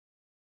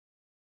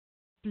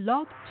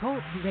Blog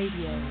Talk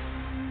Radio.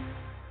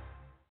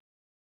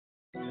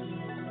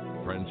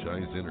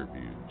 Franchise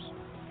interviews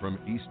from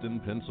Easton,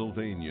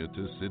 Pennsylvania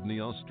to Sydney,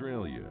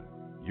 Australia.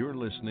 You're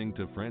listening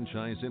to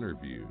Franchise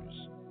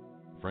Interviews.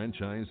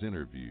 Franchise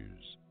Interviews.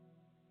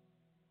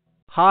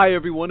 Hi,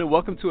 everyone, and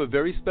welcome to a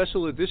very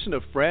special edition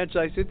of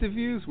Franchise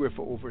Interviews, where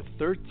for over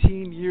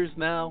 13 years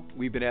now,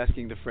 we've been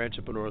asking the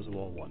Franchipreneurs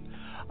one-on-one.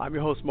 I'm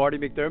your host, Marty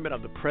McDermott.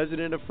 I'm the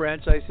president of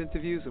Franchise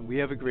Interviews, and we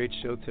have a great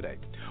show today.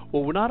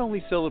 Well, we're not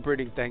only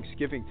celebrating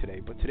Thanksgiving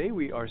today, but today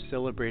we are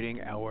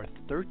celebrating our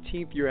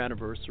 13th year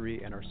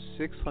anniversary and our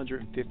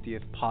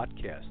 650th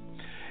podcast.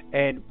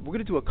 And we're going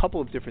to do a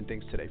couple of different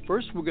things today.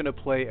 First, we're going to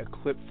play a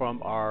clip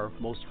from our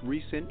most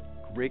recent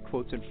Great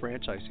Quotes in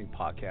Franchising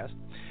podcast.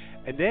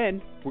 And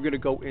then we're going to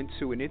go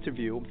into an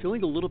interview. I'm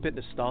feeling a little bit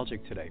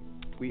nostalgic today.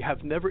 We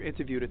have never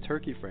interviewed a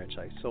turkey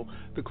franchise, so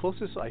the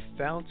closest I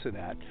found to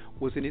that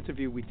was an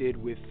interview we did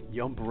with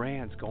Yum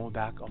Brands going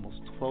back almost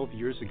 12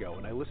 years ago.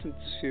 And I listened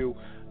to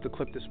the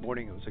clip this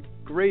morning. It was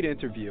a great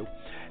interview.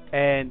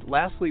 And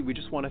lastly, we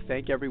just want to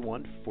thank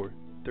everyone for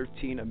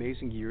 13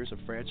 amazing years of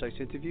franchise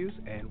interviews,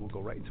 and we'll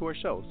go right into our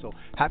show. So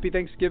happy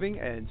Thanksgiving,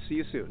 and see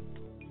you soon.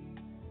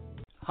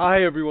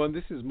 Hi, everyone.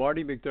 This is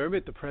Marty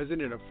McDermott, the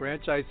president of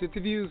Franchise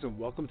Interviews, and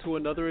welcome to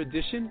another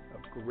edition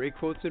of Great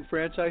Quotes in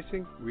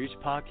Franchising, where each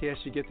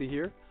podcast you get to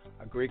hear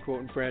a great quote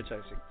in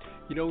franchising.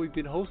 You know, we've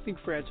been hosting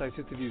Franchise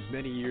Interviews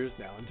many years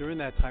now, and during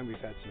that time, we've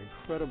had some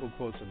incredible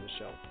quotes on the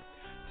show.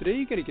 Today,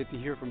 you're going to get to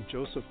hear from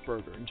Joseph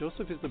Berger, and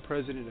Joseph is the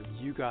president of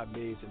You've Got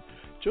Maids. And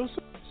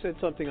Joseph said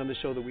something on the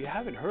show that we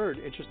haven't heard,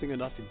 interesting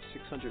enough, in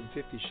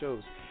 650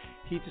 shows.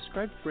 He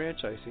described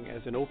franchising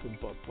as an open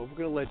book, but we're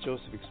going to let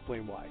Joseph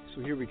explain why.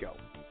 So here we go.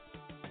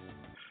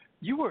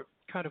 You were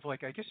kind of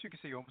like, I guess you could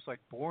say you're almost like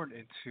born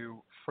into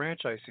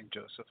franchising,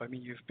 Joseph. I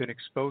mean, you've been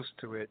exposed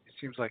to it, it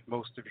seems like,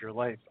 most of your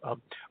life.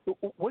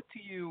 What do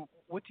you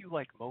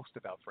like most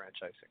about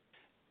franchising?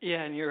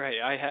 Yeah, and you're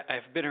right.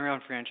 I've been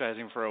around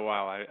franchising for a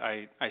while.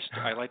 I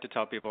like to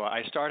tell people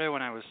I started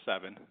when I was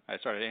 7. I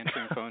started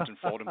answering phones and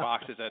folding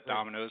boxes at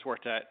Domino's.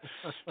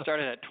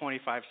 Started at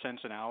 25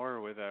 cents an hour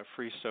with a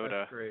free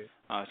soda,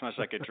 as much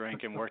as I could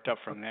drink, and worked up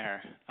from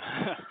there.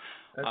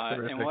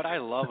 And what I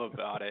love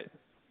about it,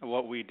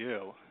 what we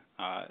do,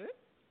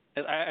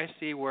 I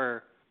see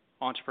where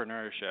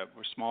entrepreneurship,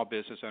 where small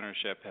business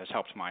ownership has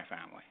helped my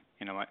family.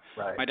 You know,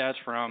 my dad's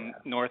from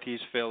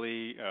Northeast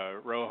Philly,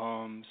 row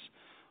homes.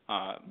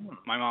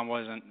 My mom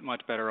wasn't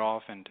much better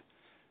off, and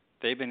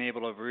they've been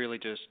able to really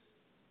just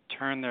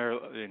turn their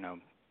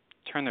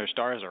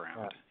stars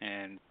around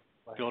and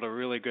build a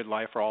really good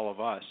life for all of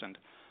us. And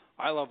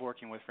I love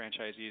working with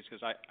franchisees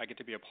because I get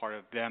to be a part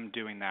of them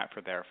doing that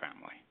for their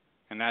family,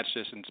 and that's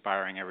just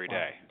inspiring every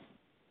day.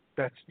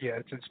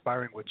 It's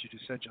inspiring what you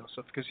just said,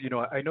 Joseph, because, you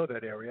know, I know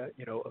that area,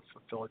 you know, of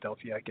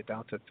Philadelphia. I get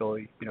down to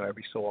Philly, you know,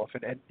 every so often.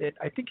 And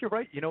I think you're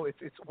right. You know, it's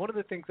one of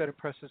the things that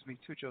impresses me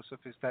too, Joseph,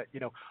 is that, you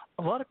know,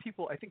 a lot of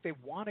people, I think they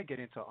want to get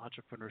into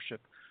entrepreneurship,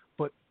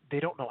 but they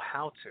don't know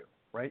how to,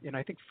 right? And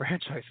I think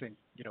franchising,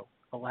 you know,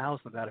 allows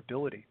them that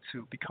ability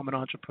to become an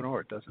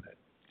entrepreneur, doesn't it?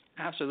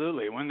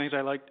 Absolutely. One of the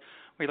things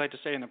we like to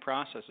say in the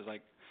process is,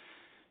 like,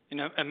 you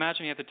know,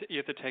 imagine you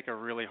have to take a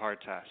really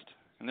hard test,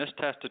 and this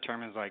test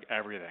determines like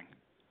everything.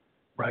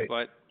 Right.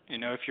 But, you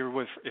know, if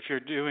you're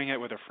doing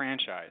it with a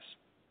franchise,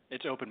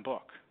 it's open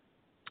book.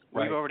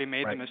 We've already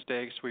made the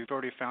mistakes. We've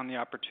already found the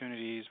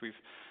opportunities.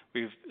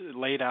 We've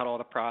laid out all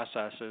the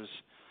processes,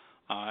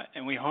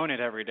 and we hone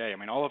it every day. I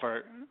mean, all of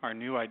our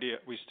new idea,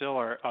 we still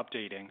are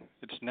updating.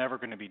 It's never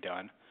going to be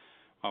done.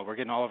 We're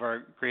getting all of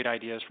our great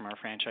ideas from our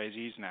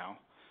franchisees now.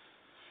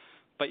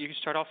 But you can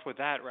start off with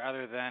that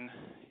rather than,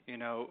 you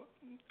know,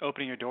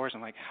 opening your doors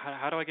and like,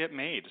 how do I get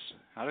maids?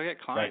 How do I get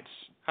clients?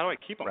 How do I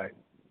keep them? Right.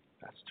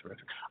 That's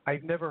terrific.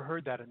 I've never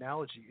heard that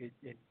analogy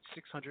in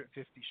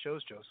 650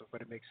 shows, Joseph, but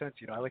it makes sense.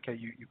 You know, I like how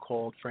you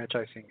called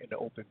franchising an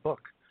open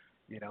book,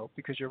 you know,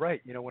 because you're right.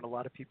 You know, when a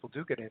lot of people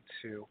do get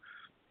into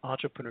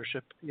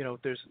entrepreneurship, you know,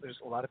 there's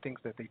a lot of things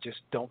that they just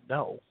don't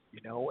know,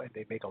 you know, and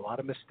they make a lot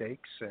of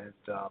mistakes. And,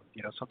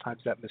 you know,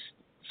 sometimes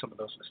some of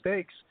those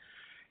mistakes,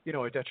 you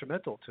know, are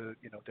detrimental to,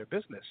 you know, their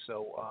business.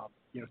 So,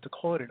 you know, to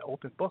call it an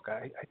open book,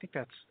 I think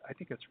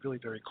that's really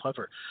very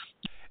clever.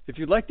 If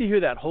you'd like to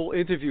hear that whole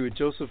interview with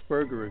Joseph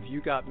Berger of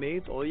You Got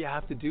Maids, all you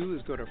have to do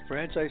is go to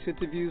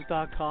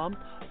franchiseinterviews.com.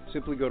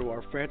 Simply go to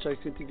our Franchise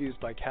Interviews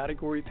by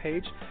Category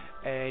page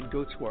and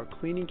go to our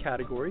cleaning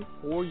category,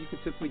 or you can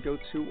simply go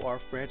to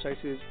our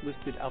franchises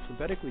listed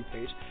alphabetically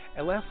page.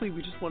 And lastly,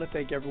 we just want to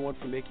thank everyone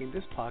for making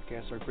this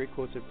podcast, our Great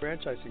Quotes in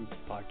Franchising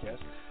podcast,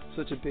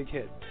 such a big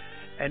hit.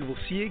 And we'll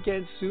see you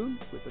again soon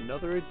with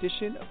another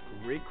edition of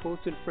Great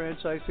Quotes in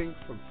Franchising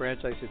from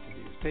Franchise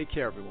Interviews. Take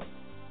care, everyone.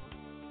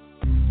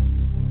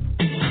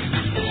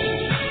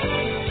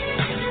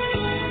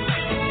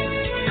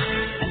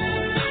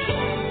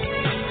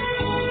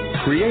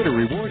 Create a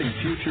rewarding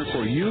future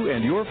for you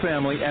and your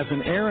family as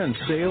an Aaron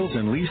sales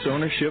and lease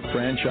ownership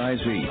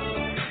franchisee.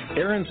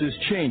 Aaron's is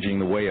changing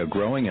the way a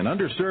growing and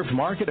underserved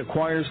market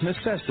acquires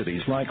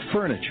necessities like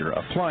furniture,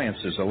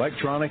 appliances,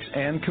 electronics,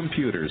 and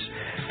computers.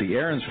 The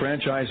Aaron's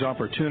franchise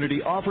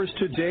opportunity offers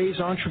today's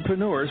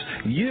entrepreneurs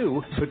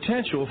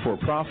potential for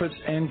profits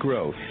and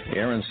growth.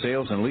 Aaron's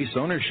Sales and Lease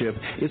Ownership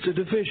is a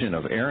division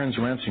of Aaron's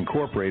Rents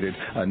Incorporated,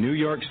 a New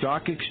York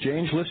Stock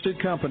Exchange-listed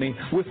company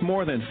with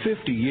more than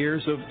 50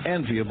 years of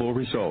enviable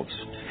results.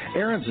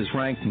 Aaron's is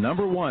ranked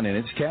number 1 in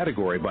its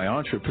category by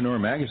Entrepreneur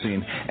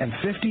Magazine and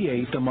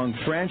 58th among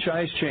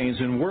franchise chains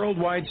in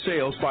worldwide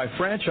sales by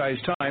Franchise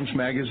Times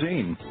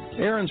Magazine.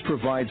 Aaron's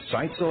provides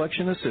site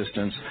selection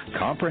assistance,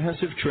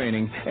 comprehensive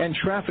training, and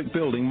traffic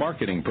building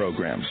marketing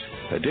programs.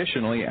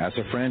 Additionally, as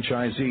a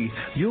franchisee,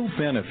 you'll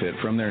benefit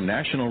from their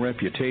national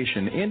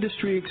reputation,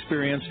 industry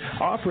experience,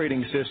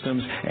 operating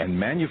systems, and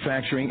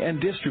manufacturing and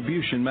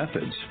distribution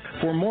methods.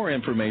 For more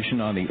information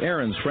on the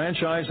Aaron's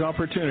franchise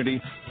opportunity,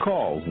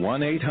 call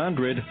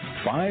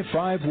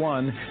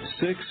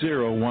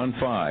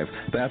 1-800-551-6015.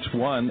 That's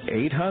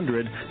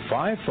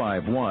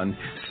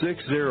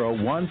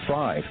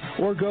 1-800-551-6015.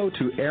 Or go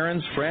to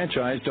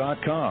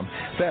aaronsfranchise.com.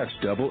 That's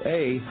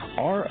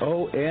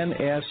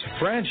AARONS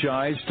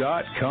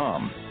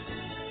franchise.com.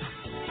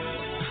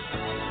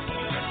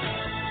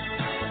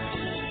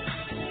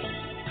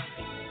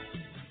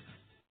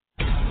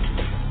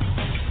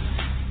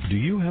 Do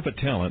you have a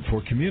talent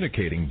for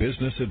communicating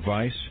business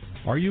advice?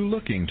 Are you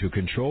looking to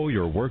control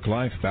your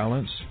work-life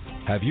balance?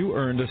 Have you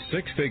earned a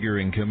six-figure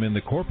income in the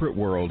corporate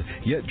world,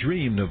 yet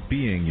dreamed of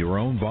being your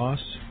own boss?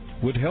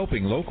 Would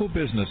helping local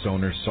business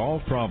owners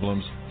solve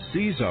problems,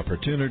 seize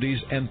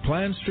opportunities, and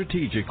plan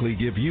strategically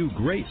give you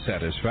great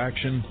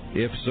satisfaction?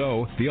 If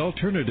so, the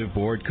Alternative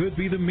Board could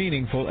be the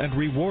meaningful and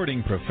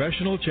rewarding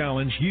professional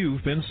challenge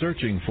you've been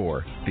searching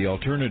for. The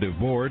Alternative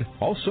Board,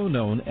 also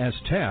known as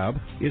TAB,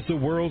 is the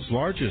world's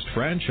largest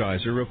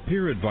franchisor of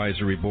peer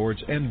advisory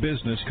boards and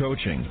business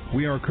coaching.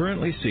 We are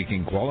currently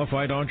seeking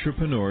qualified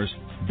entrepreneurs,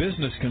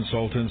 business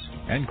consultants,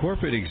 and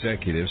corporate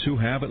executives who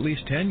have at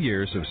least 10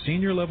 years of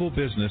senior-level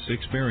business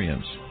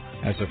experience.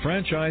 As a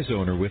franchise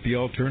owner with the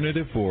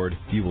Alternative Board,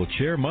 you will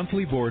chair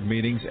monthly board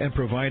meetings and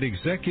provide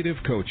executive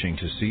coaching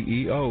to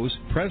CEOs,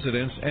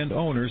 presidents, and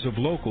owners of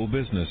local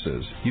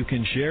businesses. You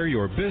can share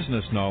your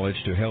business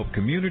knowledge to help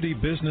community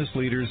business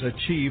leaders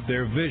achieve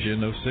their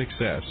vision of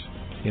success.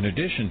 In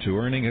addition to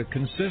earning a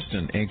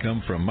consistent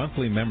income from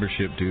monthly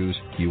membership dues,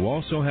 you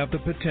also have the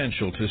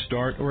potential to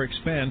start or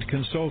expand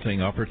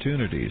consulting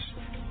opportunities.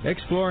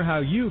 Explore how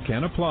you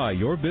can apply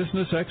your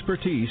business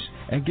expertise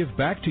and give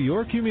back to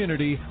your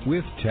community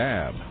with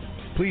TAB.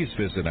 Please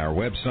visit our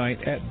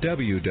website at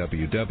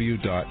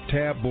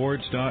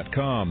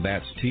www.tabboards.com.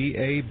 That's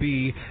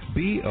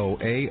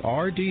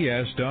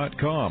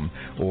TABBOARDS.com.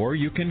 Or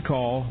you can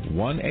call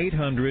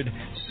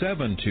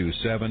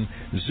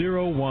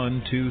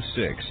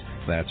 1-800-727-0126.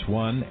 That's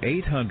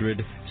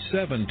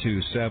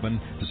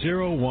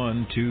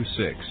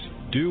 1-800-727-0126.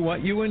 Do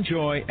what you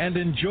enjoy and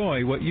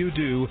enjoy what you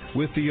do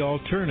with the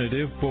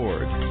Alternative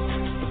Board.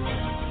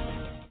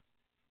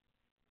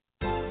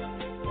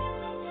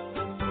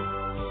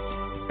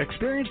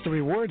 Experience the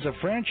rewards of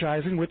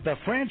franchising with the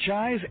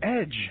Franchise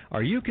Edge.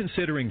 Are you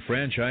considering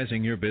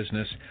franchising your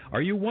business?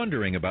 Are you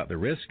wondering about the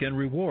risk and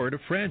reward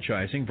of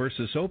franchising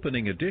versus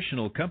opening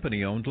additional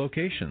company-owned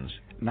locations?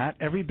 Not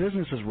every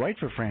business is right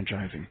for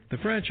franchising. The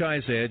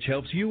Franchise Edge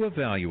helps you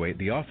evaluate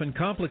the often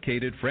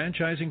complicated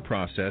franchising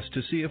process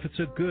to see if it's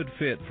a good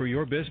fit for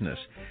your business.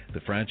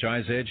 The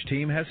Franchise Edge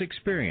team has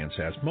experience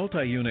as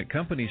multi-unit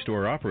company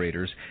store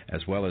operators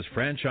as well as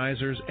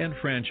franchisors and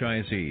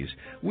franchisees.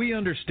 We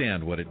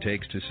understand what it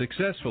takes to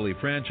successfully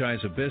franchise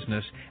a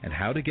business and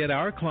how to get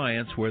our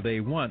clients where they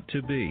want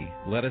to be.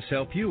 Let us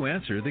help you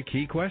answer the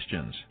key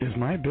questions. Is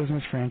my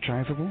business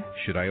franchisable?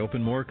 Should I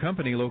open more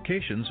company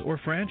locations or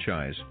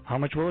franchise? How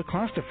much will it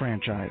cost to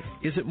franchise?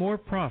 Is it more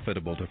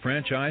profitable to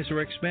franchise or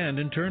expand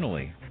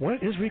internally?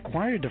 What is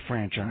required to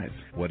franchise?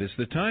 What is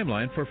the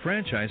timeline for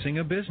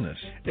franchising a business?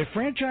 If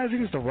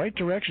franchising is the right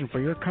direction for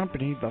your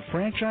company, the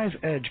Franchise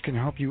Edge can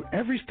help you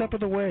every step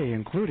of the way,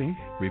 including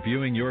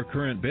reviewing your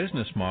current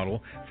business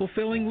model,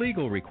 fulfilling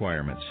legal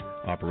requirements,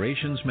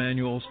 operations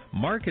manuals,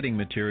 marketing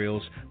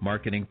materials,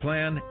 marketing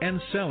plan, and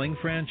selling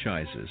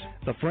franchises.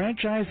 The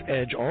Franchise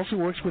Edge also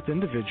works with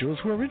individuals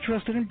who are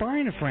interested in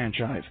buying a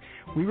franchise.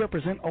 We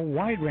represent a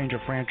wide range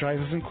of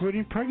franchises,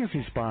 including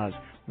pregnancy spas,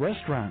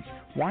 restaurants,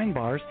 wine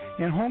bars,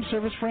 and home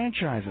service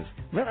franchises.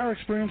 Let our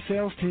experienced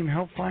sales team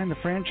help find the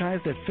franchise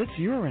that fits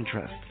your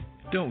interest.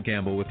 Don't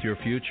gamble with your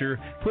future.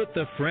 Put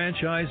the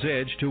Franchise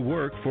Edge to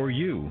work for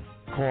you.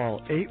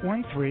 Call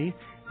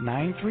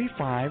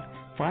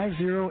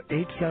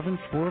 813-935-5087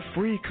 for a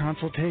free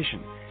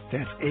consultation.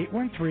 That's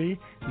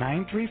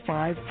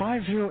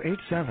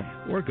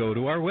 813-935-5087. Or go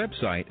to our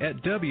website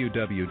at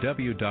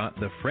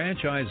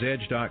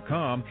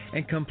www.thefranchiseedge.com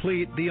and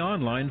complete the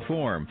online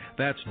form.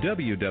 That's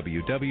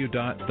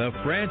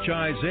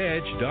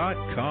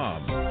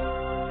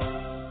www.thefranchiseedge.com.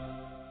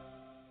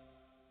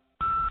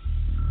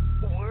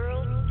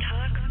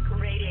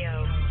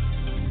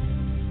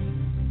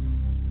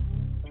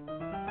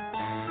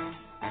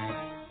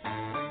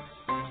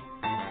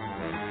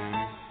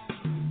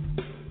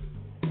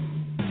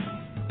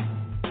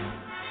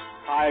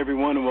 Hi,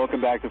 everyone, and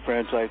welcome back to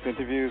Franchise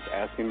Interviews,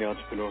 Asking the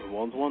Entrepreneur Who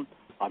Owns One.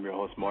 I'm your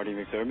host, Marty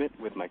McDermott,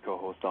 with my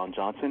co-host, Don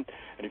Johnson.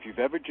 And if you've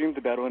ever dreamed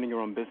about owning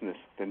your own business,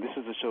 then this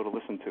is a show to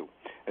listen to.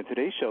 And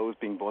today's show is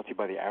being brought to you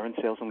by the Aaron's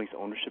Sales and Lease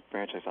Ownership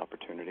Franchise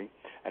Opportunity.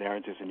 And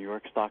Aaron's is a New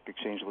York Stock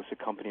Exchange-listed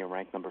company and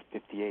ranked number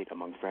 58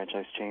 among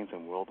franchise chains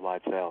and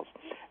worldwide sales.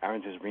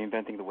 Aaron's is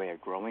reinventing the way a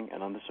growing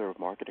and underserved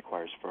market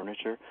acquires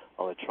furniture,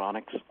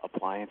 electronics,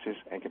 appliances,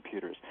 and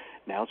computers.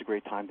 Now's a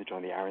great time to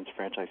join the Aaron's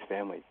franchise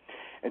family.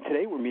 And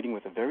today we're meeting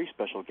with a very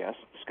special guest,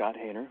 Scott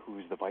Hayner, who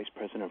is the Vice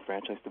President of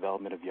Franchise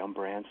Development of Yum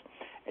Brands.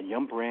 And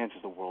Yum Brands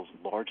is the world's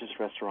largest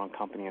restaurant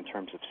company in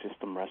terms of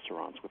system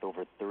restaurants, with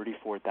over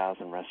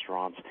 34,000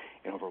 restaurants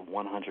in over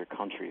 100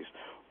 countries.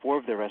 4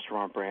 of their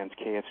restaurant brands,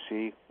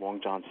 KFC, Long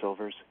John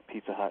Silver's,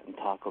 Pizza Hut, and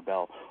Taco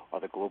Bell,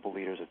 are the global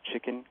leaders of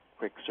chicken,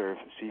 quick-serve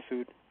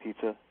seafood,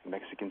 pizza, and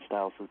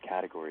Mexican-style food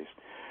categories.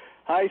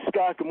 Hi,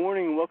 Scott. Good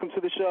morning, and welcome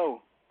to the show.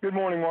 Good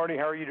morning, Marty.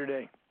 How are you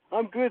today?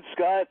 I'm good,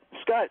 Scott.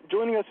 Scott,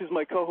 joining us is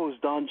my co-host,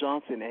 Don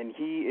Johnson, and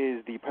he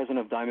is the president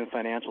of Diamond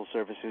Financial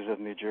Services of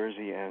New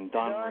Jersey. And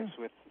Don works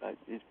with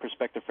his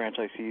prospective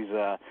franchisees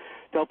to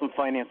help them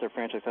finance their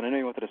franchise. And I know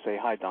you wanted to say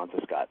hi, Don, to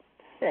Scott.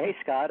 Hey,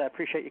 Scott. I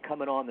appreciate you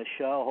coming on the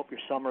show. I hope your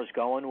summer's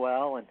going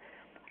well. And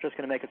I'm just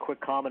going to make a quick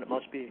comment. It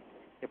must be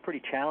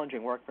pretty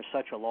challenging work for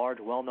such a large,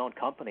 well-known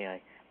company.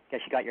 I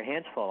guess you got your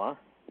hands full, huh?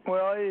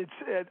 Well,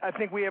 I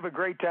think we have a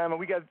great time, and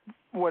we got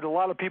what a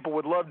lot of people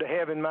would love to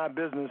have in my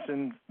business,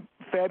 and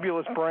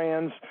fabulous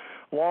brands,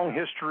 long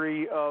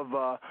history of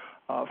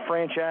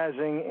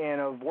franchising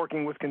and of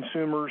working with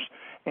consumers.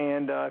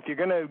 And if you're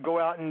going to go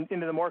out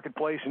into the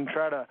marketplace and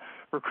try to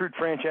recruit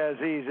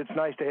franchisees, it's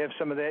nice to have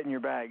some of that in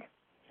your bag.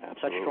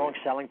 Absolutely. Such strong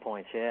selling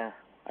points, yeah.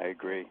 I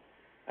agree.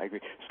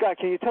 Scott,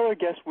 can you tell our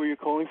guests where you're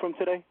calling from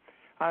today?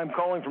 I'm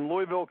calling from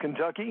Louisville,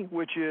 Kentucky,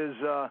 which is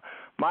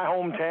my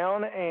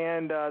hometown,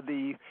 and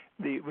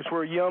it's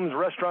where Yum's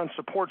Restaurant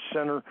Support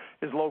Center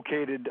is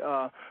located.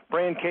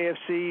 Brand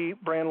KFC,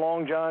 Brand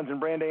Long John's, and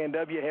Brand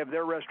A&W have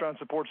their restaurant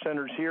support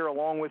centers here,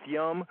 along with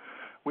Yum.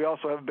 We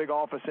also have a big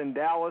office in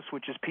Dallas,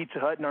 which is Pizza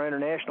Hut in our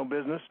international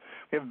business.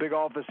 We have a big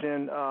office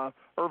in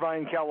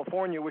Irvine,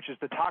 California, which is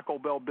the Taco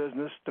Bell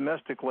business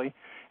domestically.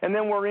 And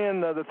then we're in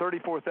the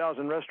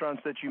 34,000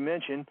 restaurants that you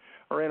mentioned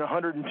are in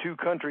 102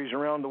 countries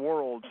around the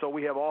world. So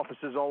we have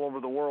offices all over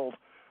the world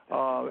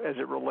as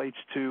it relates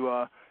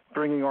to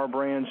bringing our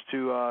brands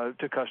to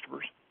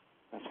customers.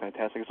 That's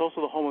fantastic. It's also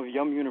the home of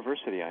Yum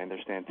University, I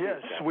understand, too.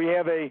 Yes, we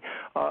have the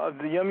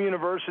Yum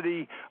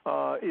University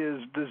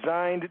is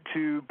designed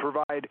to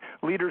provide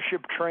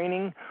leadership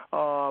training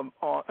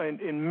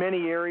in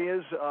many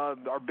areas.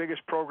 Our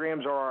biggest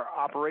programs are our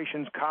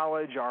Operations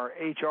College, our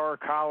HR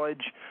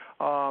College,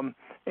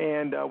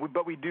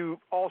 but we do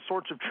all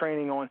sorts of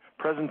training on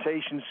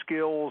presentation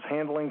skills,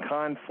 handling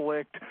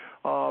conflict,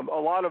 a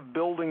lot of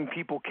building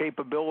people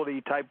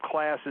capability type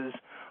classes,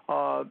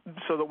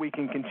 so that we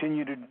can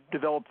continue to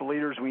develop the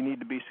leaders we need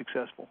to be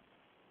successful.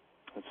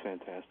 That's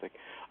fantastic.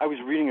 I was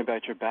reading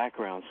about your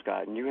background,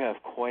 Scott, and you have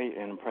quite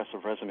an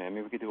impressive resume. I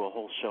mean, we could do a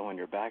whole show on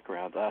your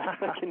background.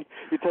 Can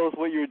you tell us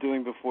what you were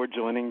doing before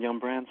joining Yum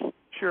Brands?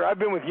 Sure. I've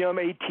been with Yum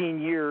 18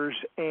 years,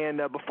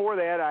 and before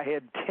that I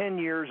had 10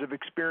 years of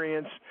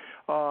experience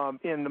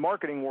in the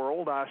marketing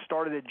world. I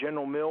started at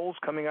General Mills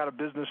coming out of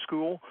business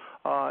school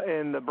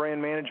in the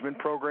brand management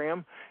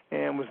program,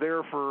 and was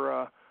there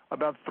for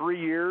about 3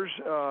 years,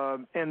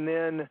 and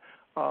then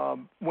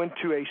went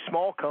to a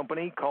small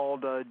company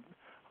called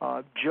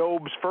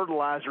Job's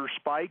Fertilizer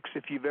Spikes.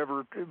 If you've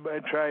ever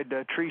tried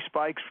tree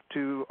spikes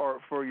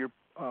for your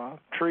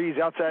trees,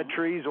 outside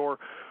trees, or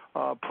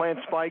plant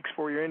spikes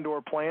for your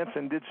indoor plants,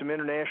 and did some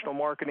international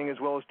marketing as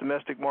well as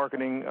domestic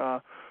marketing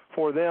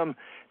for them.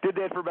 Did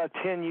that for about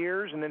 10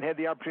 years, and then had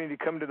the opportunity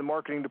to come to the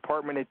marketing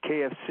department at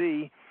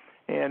KFC,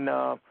 and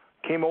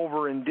came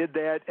over and did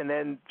that, and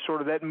then sort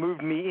of that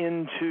moved me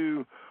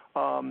into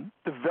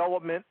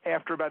development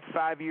after about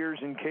 5 years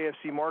in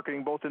KFC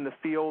marketing, both in the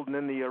field and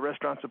in the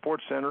restaurant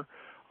support center.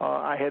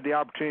 I had the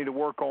opportunity to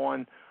work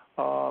on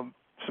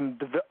some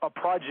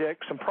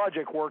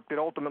project work that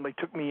ultimately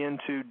took me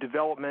into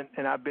development,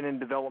 and I've been in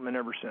development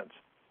ever since.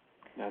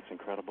 That's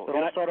incredible. So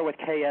I started with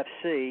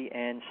KFC,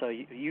 and so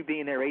you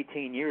being there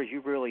 18 years,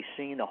 you've really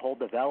seen the whole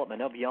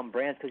development of Yum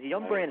Brands, because the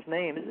Yum Brands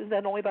name, isn't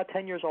that only about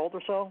 10 years old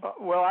or so?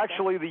 Well,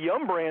 actually, the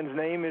Yum Brands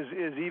name is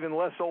even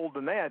less old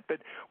than that, but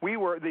we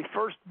were the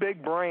first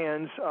big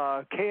brands.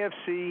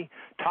 KFC,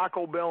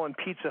 Taco Bell, and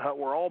Pizza Hut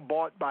were all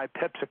bought by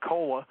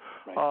Pepsi-Cola,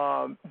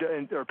 or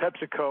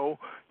PepsiCo,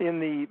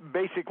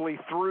 basically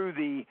through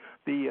the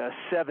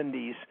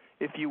 70s,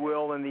 if you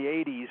will, and the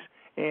 80s.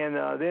 And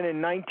then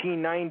in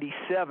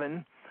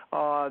 1997,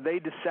 they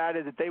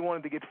decided that they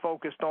wanted to get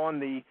focused on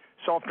the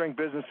soft drink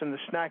business and the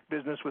snack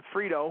business with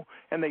Frito,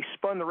 and they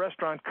spun the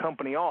restaurant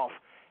company off.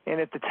 And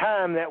at the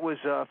time, that was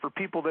for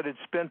people that had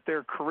spent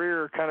their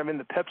career kind of in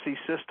the Pepsi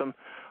system,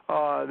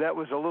 that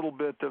was a little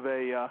bit of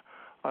a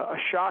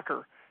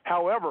shocker.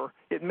 However,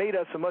 it made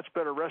us a much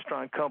better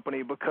restaurant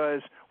company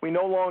because we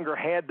no longer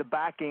had the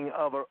backing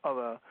of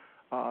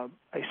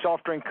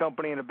soft drink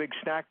company and a big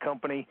snack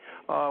company,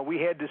 we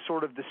had to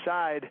sort of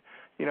decide,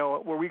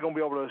 were we going to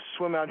be able to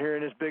swim out here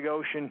in this big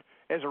ocean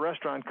as a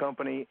restaurant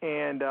company,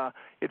 and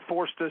it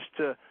forced us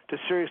to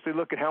seriously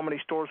look at how many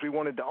stores we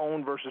wanted to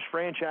own versus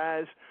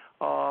franchise.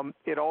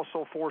 It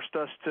also forced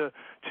us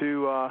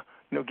to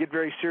get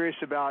very serious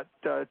about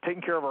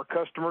taking care of our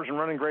customers and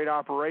running great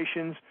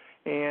operations.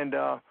 And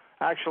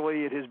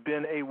actually, it has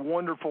been a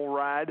wonderful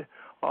ride.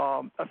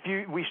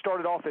 We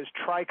started off as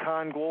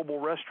Tricon Global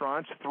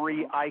Restaurants,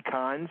 3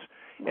 icons,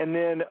 and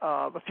then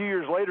a few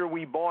years later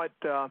we bought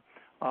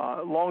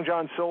Long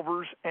John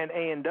Silver's and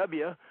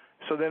A&W.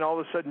 So then all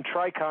of a sudden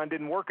Tricon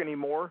didn't work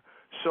anymore.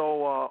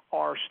 So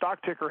our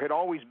stock ticker had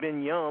always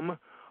been Yum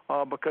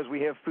because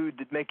we have food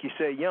that make you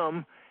say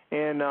Yum.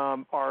 And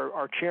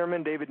our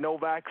chairman, David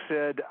Novak,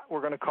 said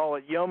we're going to call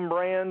it Yum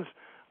Brands.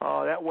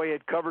 That way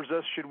it covers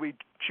us should we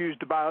choose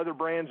to buy other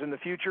brands in the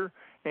future.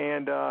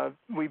 And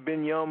we've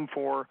been Yum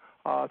for,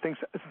 I think,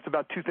 since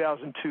about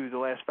 2002, the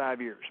last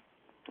 5 years.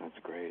 That's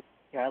great.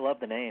 Yeah, I love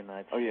the name.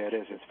 Oh, yeah, it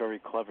is. It's very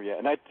clever, yeah.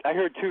 And I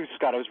heard, too,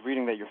 Scott, I was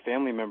reading that your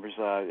family members,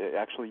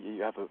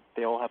 actually,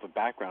 they all have a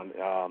background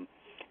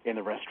in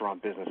the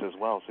restaurant business as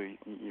well, so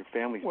your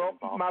family's involved.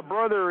 Well, my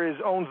brother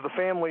owns the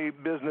family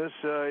business.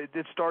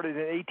 It started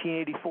in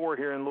 1884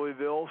 here in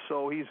Louisville,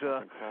 so he's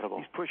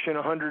pushing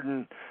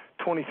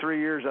 123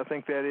 years, I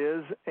think that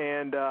is,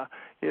 and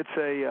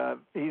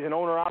he's an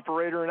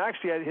owner-operator, and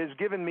actually has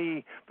given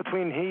me,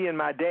 between he and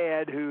my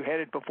dad, who had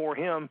it before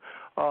him,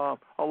 a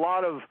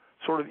lot of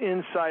sort of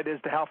insight as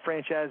to how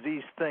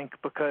franchisees think,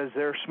 because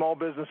they're small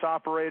business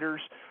operators,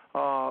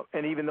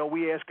 and even though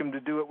we ask them to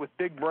do it with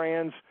big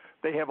brands,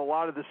 they have a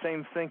lot of the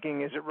same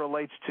thinking as it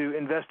relates to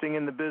investing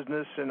in the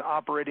business and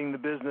operating the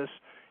business,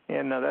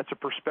 and that's a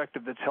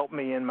perspective that's helped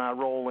me in my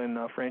role in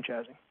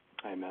franchising.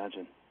 I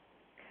imagine.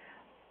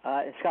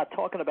 And Scott,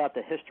 talking about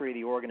the history of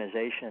the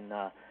organization,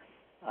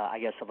 I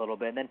guess a little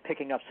bit, and then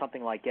picking up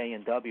something like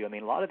A&W. I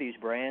mean, a lot of these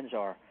brands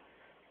are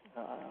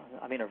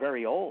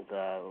very old.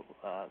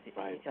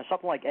 Right.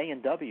 Something like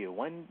A&W.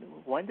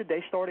 When did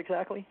they start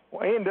exactly?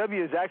 Well,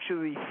 A&W is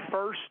actually the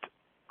first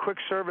quick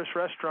service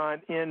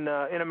restaurant in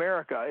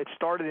America. It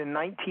started in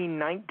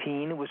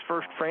 1919. It was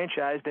first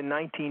franchised in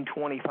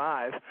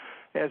 1925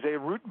 as a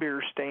root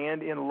beer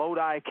stand in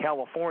Lodi,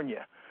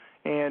 California.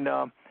 And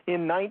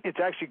it's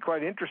actually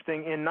quite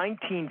interesting. In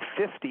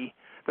 1950,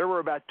 there were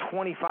about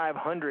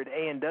 2,500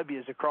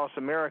 A&Ws across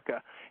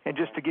America. And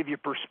just to give you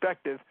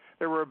perspective,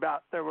 there were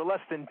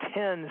less than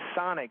 10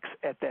 Sonics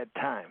at that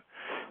time.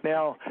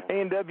 Now,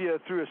 A&W,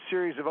 through a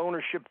series of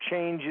ownership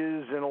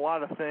changes and a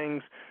lot of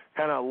things,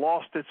 kind of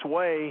lost its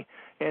way,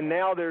 and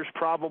now there's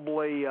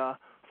probably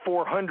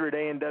 400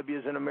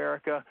 A&Ws in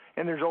America,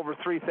 and there's over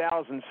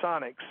 3,000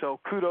 Sonics. So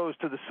kudos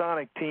to the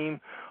Sonic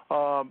team.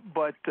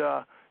 But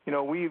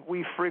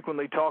we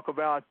frequently talk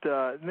about,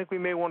 I think we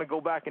may want to go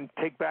back and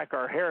take back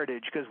our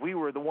heritage, because we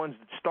were the ones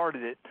that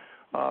started it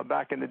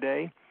back in the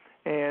day.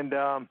 And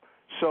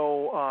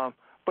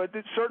but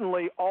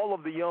certainly all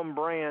of the Yum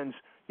brands,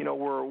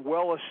 were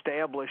well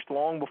established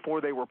long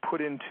before they were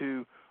put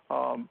into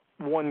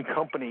one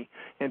company.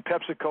 And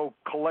PepsiCo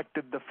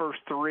collected the first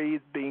 3,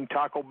 being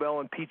Taco Bell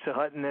and Pizza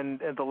Hut, and then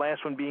the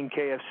last one being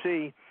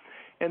KFC.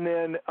 And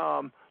then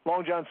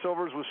Long John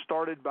Silver's was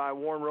started by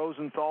Warren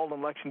Rosenthal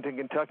in Lexington,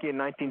 Kentucky in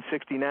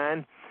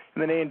 1969.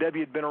 And then A&W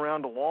had been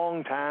around a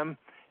long time,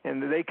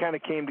 and they kind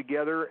of came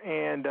together.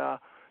 And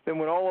then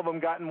when all of them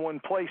got in one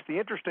place, the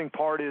interesting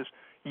part is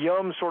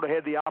Yum sort of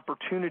had the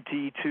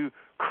opportunity to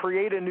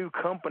create a new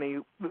company.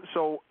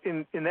 So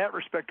in that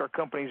respect, our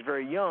company is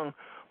very young,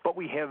 but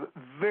we have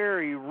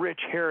very rich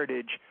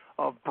heritage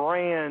of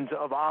brands,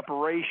 of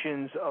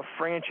operations, of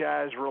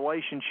franchise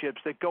relationships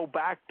that go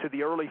back to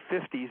the early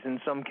 50s in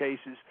some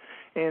cases.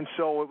 And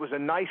so it was a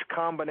nice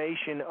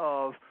combination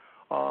of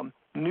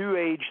new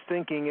age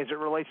thinking as it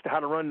relates to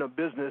how to run a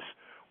business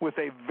with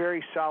a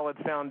very solid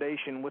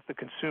foundation with the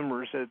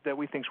consumers that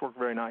we think work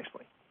very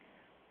nicely.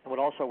 And what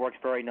also works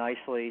very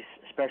nicely,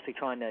 especially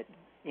trying to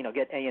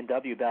get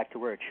A&W back to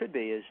where it should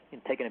be, is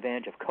in taking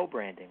advantage of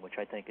co-branding, which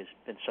I think has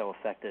been so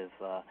effective.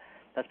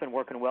 That's been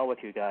working well with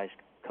you guys,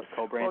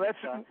 co-branding.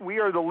 Well, we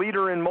are the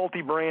leader in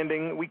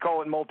multi-branding. We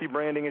call it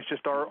multi-branding. It's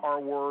just our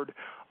word.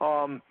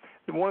 One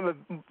of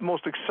the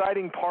most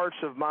exciting parts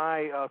of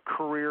my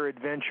career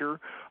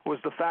adventure was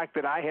the fact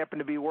that I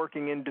happened to be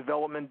working in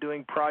development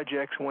doing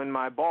projects when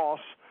my boss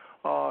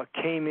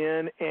came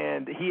in,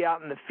 and he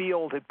out in the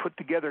field had put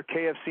together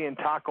KFC and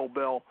Taco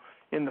Bell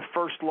in the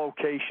first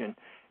location.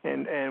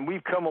 And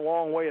we've come a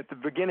long way. At the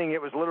beginning,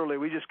 it was literally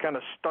we just kind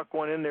of stuck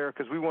one in there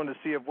because we wanted to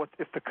see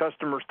if the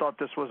customers thought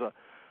this was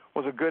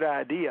a good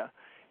idea.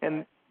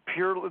 And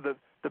purely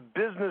the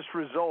business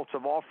results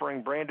of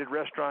offering branded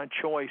restaurant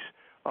choice,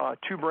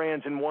 2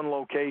 brands in one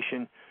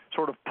location,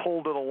 sort of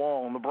pulled it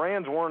along. The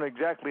brands weren't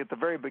exactly at the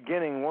very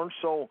beginning, weren't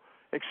so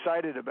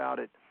excited about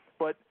it,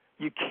 but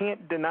you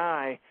can't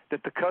deny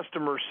that the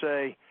customers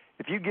say,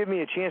 if you give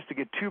me a chance to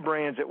get 2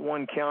 brands at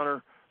one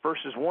counter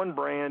versus one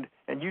brand,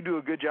 and you do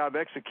a good job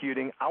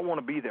executing, I want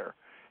to be there,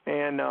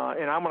 and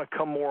I'm going to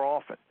come more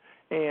often.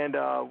 And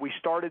we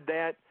started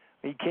that.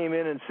 He came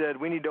in and said,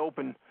 we need to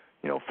open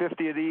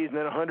 50 of these and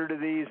then 100 of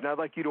these, and I'd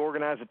like you to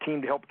organize a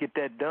team to help get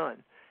that done.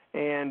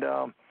 And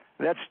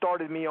that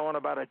started me on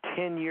about a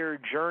 10-year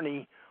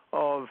journey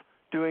of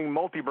doing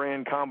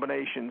multi-brand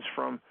combinations,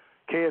 from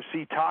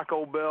KFC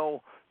Taco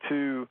Bell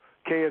to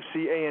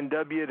KFC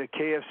A&W to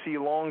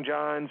KFC Long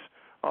John's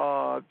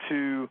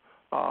to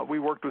we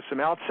worked with some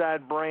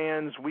outside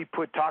brands. We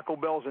put Taco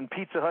Bells and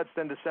Pizza Huts,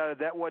 then decided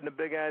that wasn't a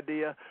big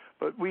idea.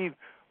 But we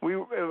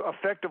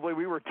effectively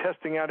were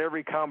testing out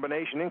every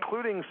combination,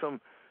 including some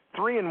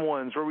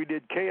 3-in-1s where we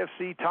did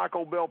KFC,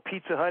 Taco Bell,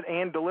 Pizza Hut,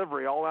 and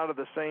delivery all out of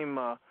the same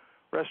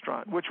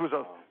restaurant, which was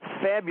a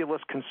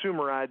fabulous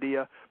consumer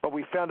idea, but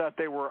we found out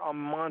they were a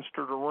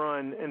monster to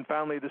run and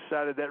finally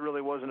decided that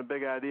really wasn't a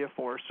big idea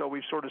for us. So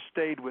we've sort of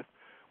stayed with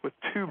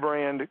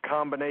 2-brand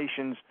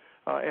combinations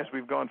as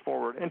we've gone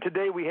forward. And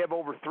today we have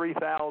over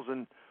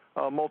 3,000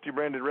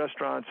 multi-branded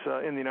restaurants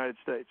in the United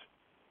States.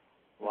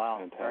 Wow,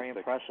 fantastic. Very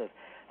impressive.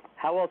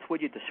 How else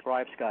would you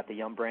describe, Scott, the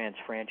Yum Brands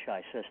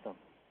franchise system?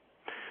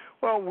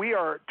 Well, we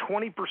are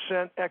 20%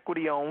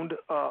 equity owned,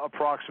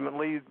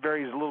 approximately. It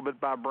varies a little bit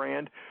by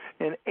brand,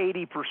 and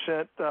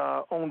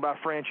 80% owned by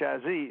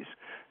franchisees.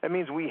 That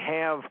means we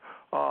have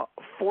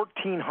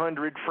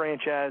 1,400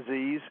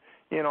 franchisees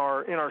in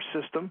our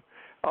system,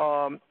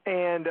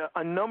 and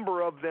a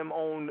number of them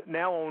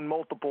now own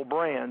multiple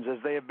brands as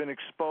they have been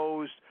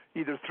exposed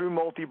either through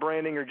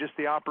multi-branding or just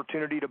the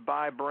opportunity to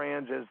buy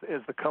brands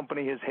as the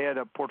company has had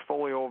a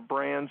portfolio of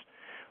brands.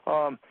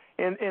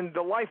 And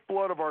the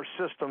lifeblood of our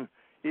system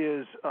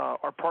is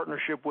our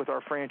partnership with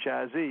our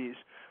franchisees,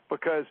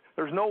 because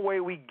there's no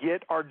way we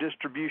get our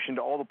distribution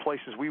to all the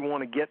places we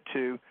want to get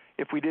to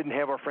if we didn't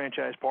have our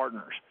franchise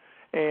partners.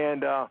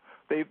 And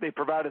they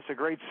provide us a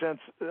great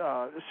sets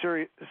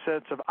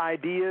of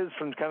ideas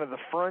from kind of the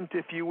front,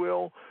 if you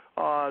will.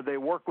 They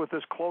work with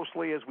us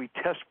closely as we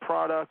test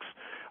products,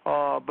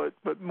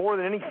 but more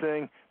than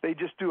anything, they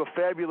just do a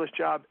fabulous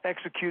job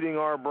executing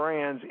our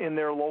brands in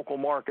their local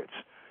markets.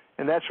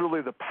 And that's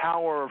really the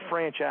power of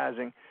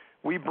franchising.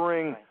 We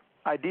bring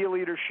idea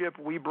leadership,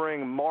 we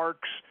bring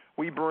marks,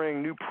 we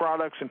bring new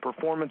products and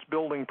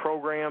performance-building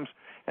programs,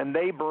 and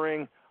they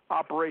bring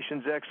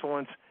operations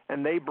excellence,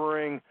 and they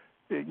bring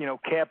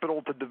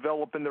capital to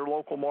develop in their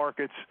local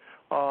markets.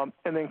 And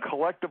then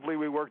collectively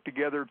we work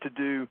together to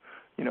do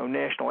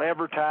national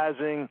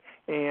advertising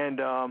and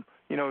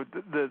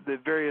the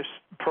various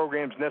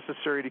programs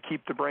necessary to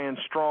keep the brand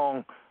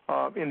strong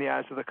in the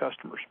eyes of the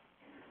customers.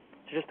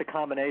 It's just a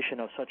combination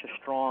of such a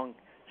strong,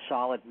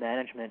 solid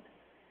management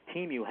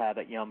team you have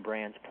at Yum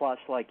Brands, plus,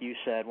 like you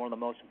said, one of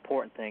the most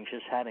important things,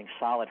 just having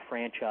solid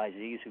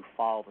franchisees who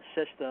follow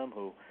the system,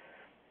 who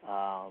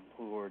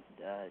are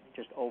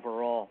just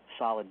overall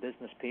solid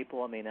business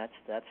people. I mean,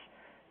 that's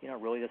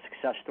really the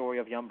success story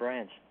of Yum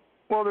Brands.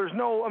 Well,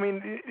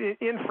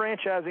 in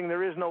franchising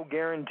there is no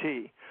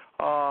guarantee,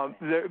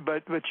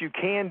 but you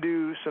can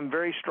do some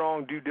very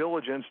strong due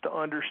diligence to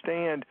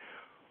understand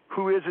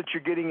who is it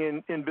you're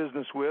getting in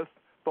business with,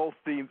 both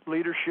the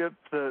leadership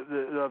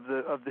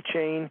of the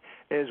chain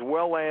as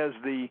well as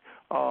the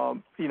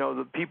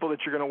people that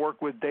you're going to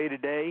work with day to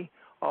day.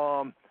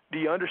 Do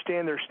you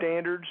understand their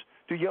standards?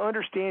 Do you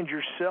understand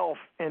yourself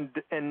and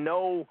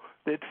know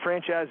that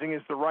franchising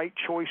is the right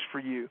choice for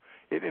you?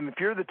 And if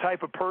you're the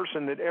type of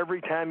person that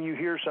every time you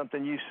hear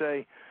something you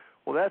say,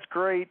 well, that's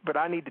great, but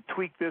I need to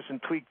tweak this and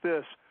tweak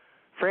this,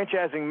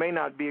 franchising may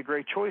not be a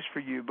great choice for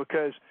you,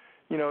 because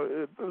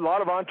a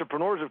lot of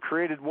entrepreneurs have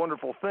created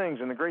wonderful things,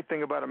 and the great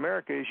thing about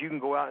America is you can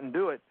go out and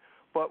do it.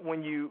 But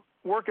when you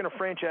work in a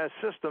franchise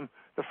system,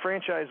 the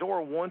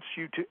franchisor wants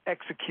you to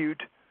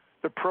execute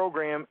the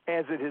program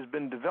as it has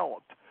been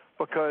developed,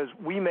 because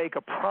we make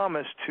a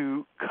promise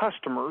to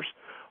customers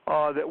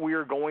that we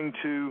are going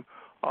to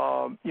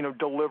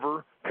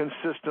deliver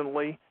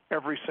consistently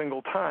every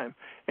single time.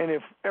 And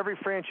if every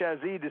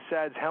franchisee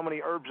decides how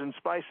many herbs and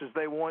spices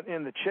they want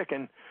in the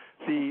chicken,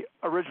 the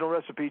original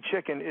recipe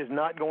chicken is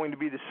not going to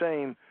be the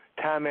same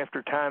time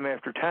after time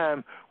after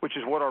time, which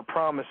is what our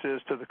promise is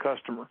to the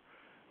customer.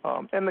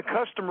 And the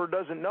customer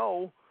doesn't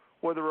know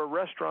whether a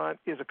restaurant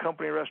is a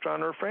company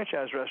restaurant or a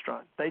franchise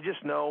restaurant. They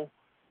just know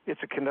it's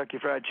a Kentucky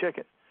Fried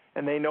Chicken,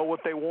 and they know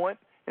what they want,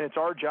 and it's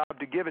our job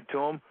to give it to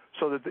them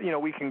so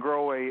that we can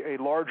grow a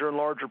larger and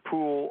larger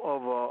pool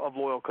of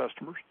loyal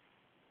customers.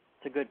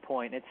 It's a good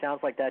point. It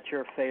sounds like that's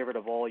your favorite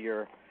of all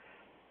your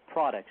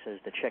products, is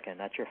the chicken.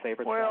 That's your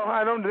favorite. Well, product.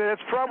 I don't.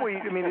 That's probably.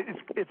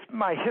 It's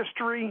my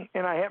history,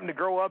 and I happened to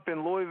grow up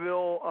in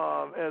Louisville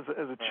as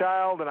a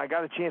child, and I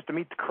got a chance to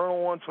meet the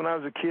Colonel once when I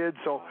was a kid.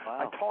 So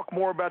I talk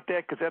more about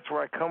that because that's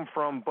where I come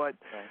from. But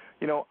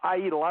I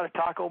eat a lot of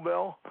Taco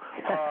Bell,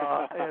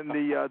 and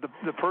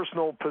the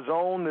personal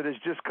pizzone that has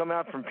just come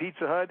out from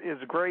Pizza Hut is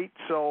great.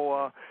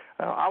 So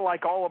I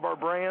like all of our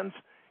brands,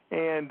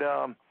 and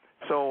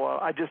so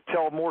I just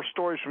tell more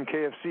stories from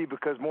KFC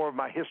because more of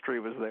my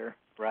history was there.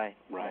 Right.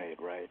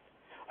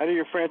 I know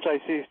your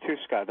franchisees too,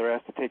 Scott. They're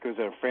asked to take a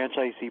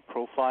franchisee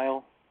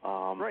profile.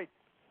 Right.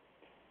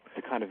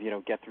 to kind of,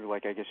 get through,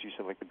 like I guess you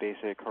said, like the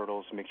basic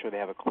hurdles, make sure they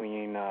have a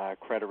clean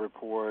credit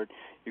report.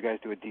 You guys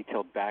do a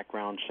detailed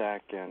background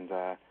check and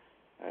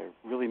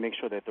really make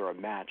sure that they're a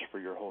match for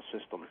your whole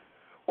system.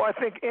 Well, I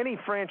think any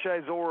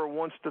franchisor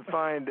wants to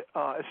find,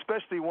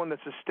 especially one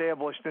that's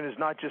established and is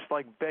not just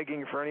like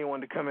begging for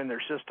anyone to come in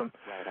their system.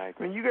 Right, I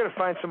agree. I mean, you got to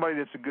find somebody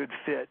that's a good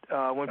fit.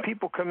 When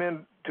people come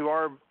in to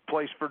our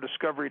place for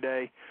Discovery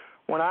Day,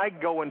 when I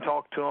go and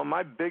talk to them,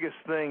 my biggest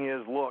thing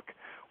is, look,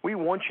 we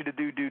want you to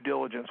do due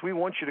diligence. We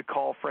want you to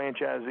call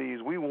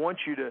franchisees. We want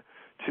you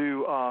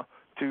to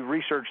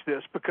research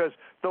this, because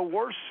the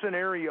worst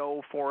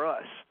scenario for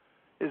us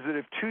is that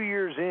if 2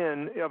 years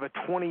in of a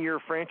 20-year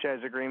franchise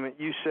agreement,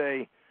 you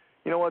say,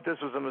 you know what, this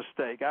was a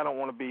mistake, I don't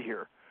want to be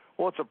here.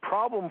 Well, it's a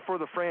problem for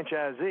the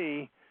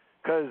franchisee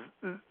because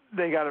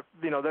they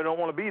don't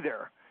want to be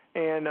there.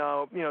 And,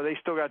 they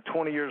still got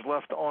 20 years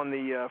left on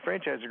the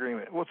franchise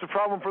agreement. Well, it's a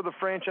problem for the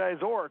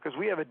franchisor because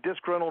we have a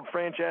disgruntled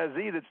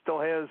franchisee that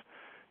still has,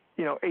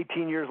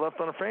 18 years left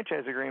on a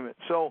franchise agreement.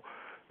 So,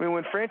 I mean,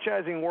 when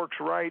franchising works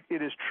right,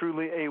 it is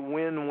truly a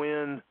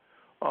win-win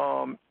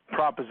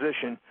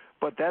proposition.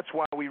 But that's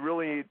why we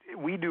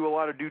do a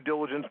lot of due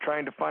diligence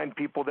trying to find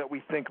people that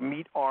we think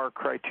meet our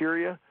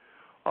criteria.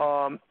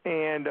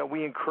 And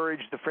we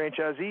encourage the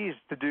franchisees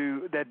to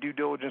do that due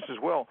diligence as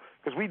well,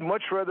 because we'd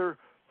much rather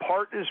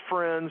part as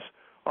friends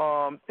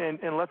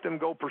and let them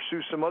go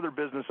pursue some other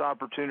business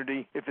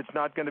opportunity if it's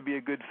not going to be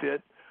a good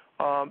fit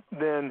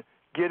than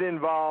get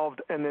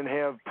involved and then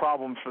have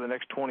problems for the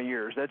next 20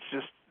 years. That's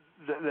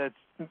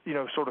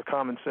sort of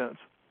common sense.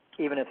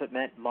 Even if it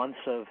meant months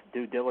of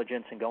due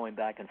diligence and going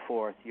back and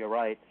forth, you're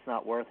right, it's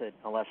not worth it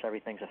unless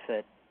everything's a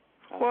fit.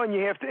 Well, and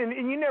you have to,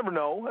 and you never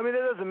know. I mean,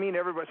 that doesn't mean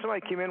everybody.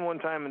 Somebody came in one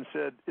time and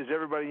said, "Is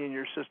everybody in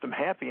your system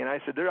happy?" And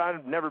I said,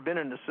 "I've never been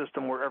in a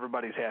system where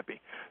everybody's happy.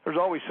 There's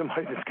always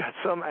somebody that's got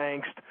some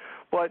angst."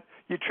 But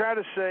you try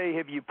to say,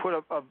 have you put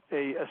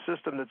a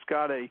system that's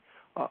got a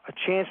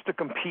chance to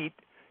compete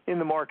in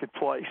the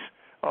marketplace,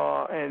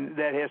 and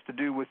that has to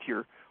do with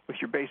your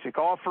basic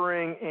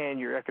offering and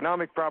your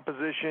economic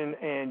proposition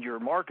and your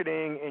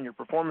marketing and your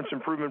performance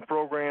improvement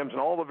programs and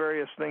all the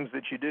various things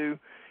that you do.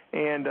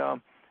 And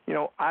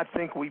I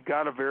think we've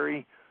got a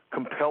very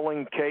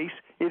compelling case.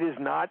 It is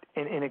not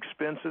an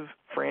inexpensive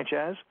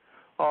franchise.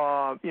 There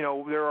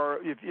are,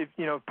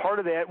 part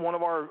of that, one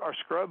of our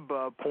scrub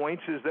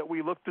points is that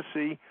we look to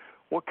see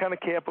what kind of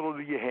capital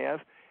do you have,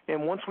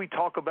 and once we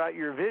talk about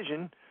your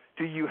vision,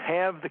 do you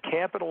have the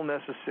capital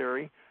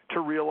necessary to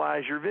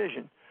realize your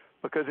vision?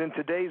 Because in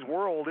today's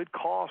world, it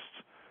costs,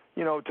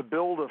 to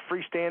build a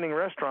freestanding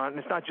restaurant, and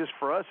it's not just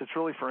for us, it's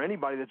really for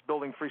anybody that's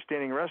building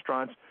freestanding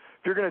restaurants.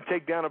 If you're going to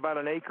take down about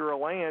an acre of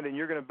land and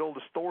you're going to build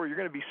a store, you're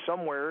going to be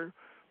somewhere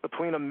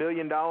between $1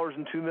 million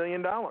and $2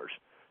 million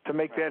to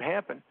make that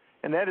happen.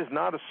 And that is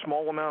not a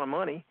small amount of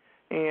money.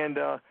 And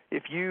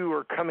if you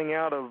are coming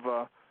out of,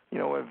 a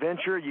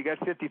venture, you got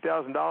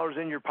 $50,000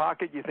 in your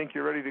pocket, you think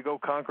you're ready to go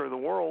conquer the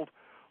world,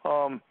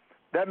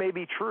 that may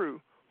be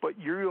true, but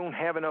you don't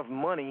have enough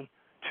money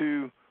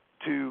to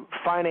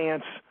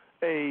finance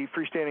a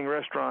freestanding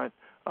restaurant.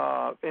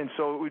 And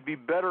so it would be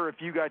better if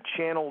you got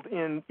channeled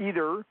in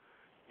either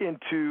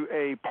into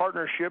a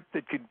partnership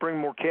that could bring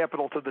more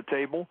capital to the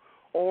table,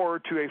 or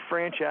to a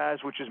franchise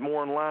which is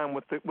more in line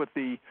with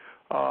the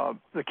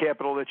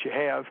capital that you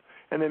have,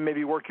 and then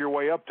maybe work your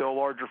way up to a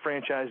larger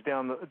franchise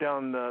down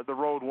the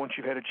road once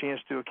you've had a chance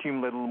to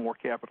accumulate a little more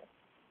capital.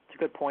 It's a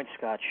good point,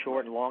 Scott.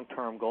 Short and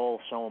long-term goals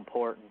so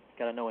important.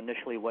 Got to know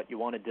initially what you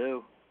want to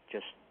do,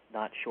 just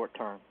not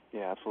short-term.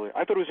 Yeah, absolutely.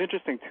 I thought it was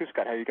interesting too,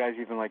 Scott, how you guys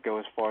even go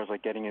as far as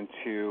getting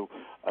into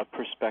a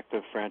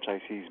prospective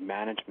franchisee's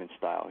management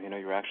style.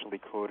 You're actually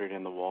quoted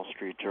in the Wall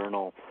Street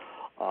Journal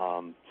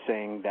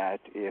saying that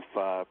if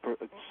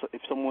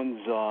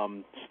someone's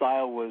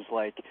style was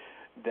like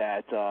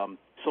that,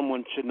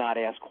 someone should not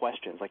ask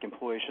questions, like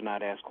employees should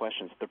not ask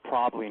questions, they're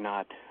probably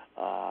not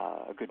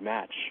a good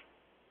match.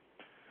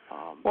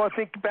 Well, I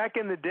think back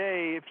in the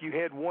day, if you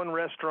had one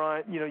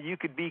restaurant, you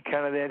could be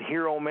kind of that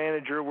hero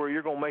manager where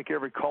you're going to make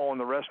every call in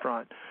the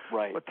restaurant.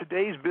 Right. But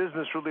today's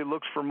business really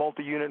looks for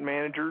multi-unit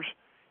managers,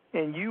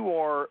 and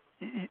you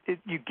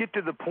get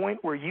to the point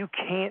where you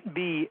can't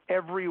be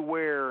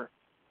everywhere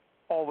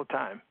all the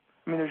time.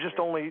 I mean, there's just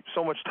only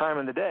so much time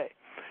in the day.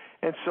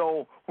 And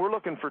so we're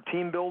looking for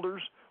team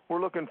builders. We're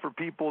looking for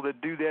people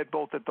that do that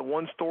both at the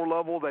one-store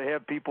level. They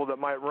have people that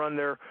might run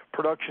their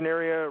production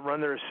area,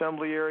 run their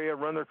assembly area,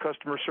 run their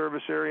customer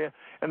service area,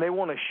 and they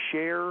want to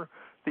share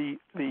the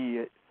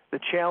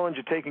challenge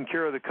of taking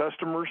care of the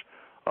customers.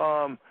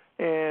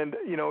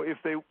 If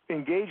they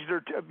engage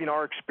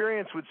our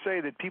experience would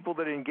say that people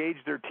that engage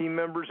their team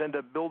members end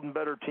up building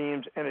better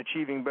teams and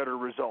achieving better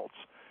results.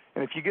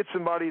 And if you get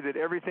somebody that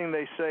everything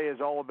they say is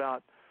all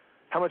about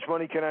how much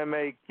money can I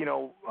make,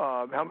 I'm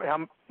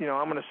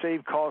going to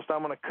save cost,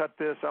 I'm going to cut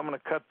this, I'm going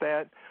to cut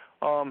that.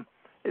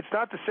 It's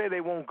not to say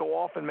they won't go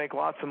off and make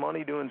lots of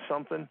money doing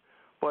something,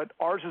 but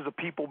ours is a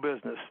people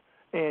business,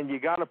 and you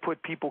got to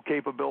put people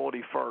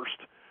capability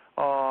first.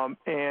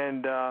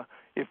 And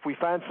if we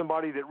find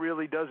somebody that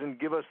really doesn't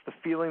give us the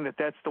feeling that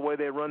that's the way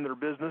they run their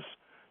business,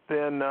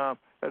 then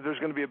there's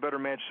going to be a better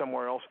match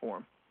somewhere else for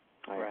them.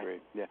 I agree.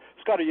 Yeah,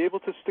 Scott, are you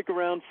able to stick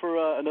around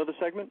for another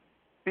segment?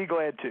 Be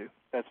glad to.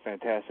 That's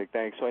fantastic.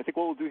 Thanks. So I think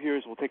what we'll do here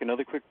is we'll take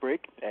another quick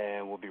break,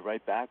 and we'll be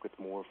right back with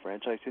more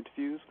franchise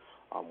interviews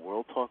on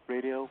World Talk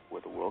Radio,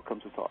 where the world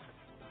comes to talk.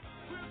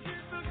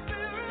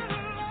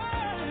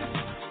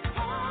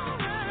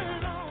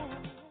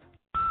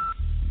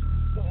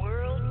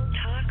 World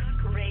Talk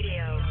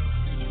Radio.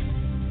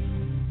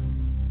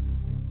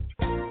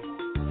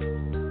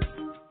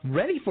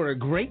 Ready for a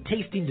great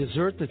tasting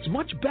dessert that's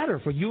much better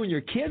for you and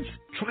your kids?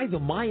 Try the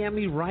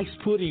Miami Rice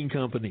Pudding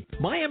Company.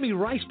 Miami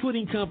Rice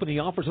Pudding Company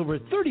offers over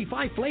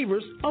 35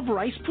 flavors of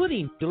rice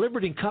pudding,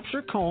 delivered in cups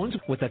or cones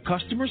with a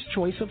customer's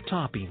choice of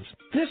toppings.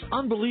 This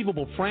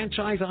unbelievable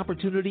franchise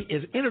opportunity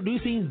is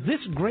introducing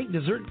this great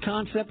dessert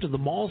concept to the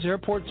malls,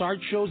 airports, art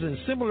shows, and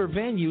similar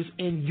venues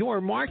in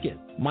your market.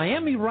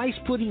 Miami Rice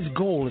Pudding's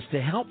goal is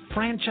to help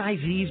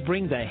franchisees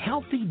bring the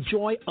healthy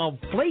joy of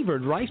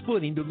flavored rice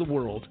pudding to the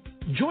world.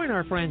 Join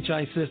our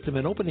franchise system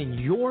and open in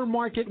your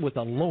market with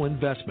a low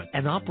investment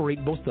and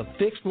operate both the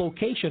fixed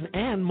location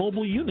and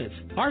mobile units.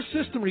 Our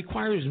system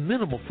requires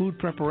minimal food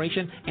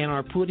preparation, and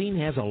our pudding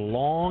has a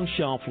long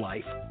shelf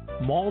life.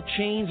 Mall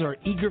chains are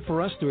eager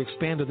for us to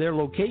expand to their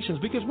locations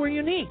because we're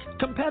unique,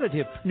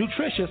 competitive,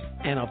 nutritious,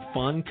 and a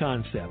fun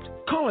concept.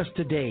 Call us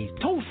today,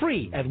 toll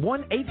free at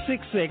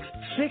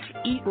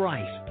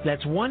 1-866-6-EAT-RICE.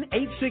 That's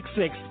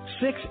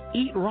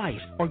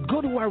 1-866-6-EAT-RICE. Or go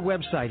to our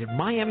website at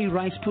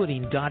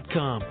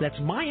MiamiRicePudding.com. That's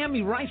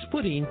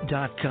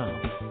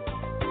MiamiRicePudding.com.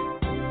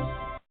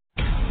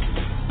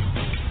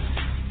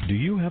 Do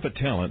you have a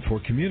talent for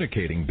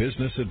communicating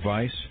business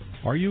advice?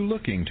 Are you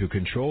looking to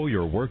control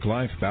your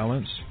work-life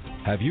balance?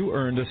 Have you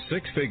earned a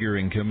six-figure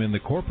income in the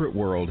corporate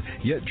world,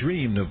 yet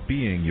dreamed of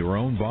being your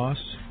own boss?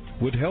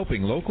 Would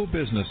helping local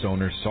business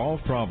owners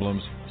solve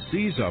problems,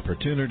 seize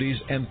opportunities,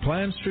 and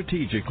plan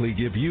strategically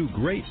give you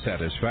great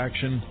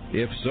satisfaction?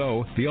 If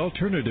so, the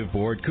Alternative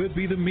Board could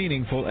be the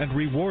meaningful and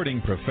rewarding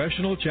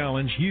professional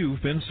challenge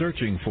you've been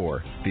searching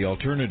for. The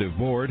Alternative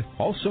Board,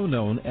 also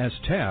known as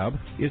TAB,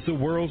 is the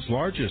world's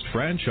largest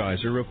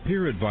franchisor of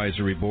peer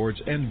advisory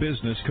boards and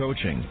business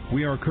coaching.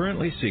 We are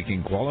currently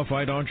seeking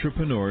qualified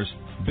entrepreneurs,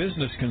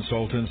 business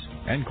consultants,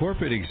 and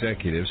corporate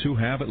executives who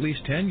have at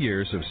least 10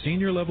 years of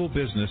senior-level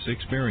business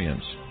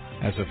experience.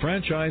 As a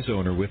franchise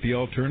owner with the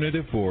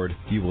Alternative Board,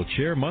 you will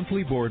chair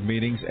monthly board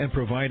meetings and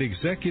provide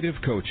executive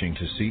coaching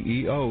to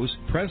CEOs,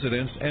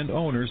 presidents, and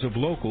owners of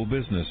local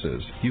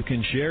businesses. You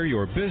can share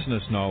your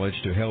business knowledge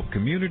to help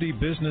community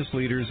business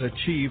leaders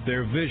achieve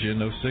their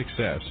vision of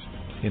success.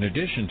 In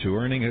addition to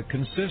earning a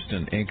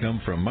consistent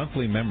income from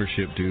monthly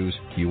membership dues,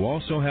 you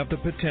also have the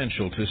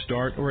potential to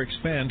start or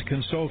expand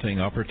consulting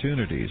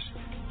opportunities.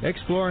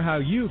 Explore how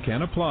you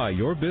can apply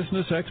your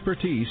business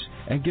expertise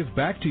and give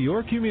back to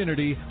your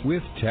community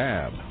with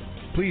TAB.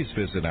 Please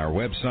visit our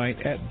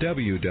website at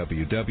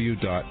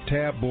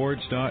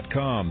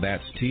www.tabboards.com.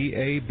 That's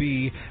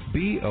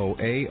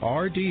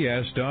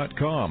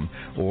TABBOARDS.com.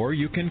 Or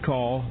you can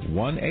call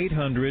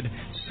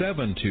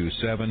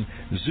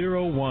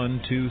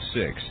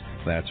 1-800-727-0126.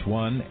 That's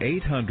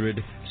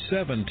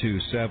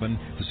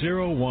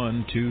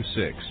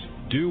 1-800-727-0126.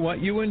 Do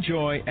what you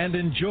enjoy and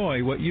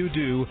enjoy what you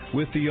do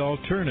with the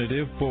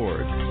Alternative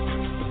Board.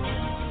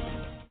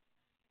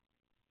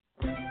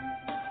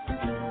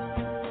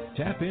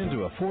 Tap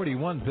into a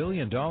 $41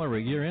 billion a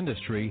year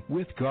industry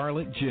with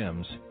Garlic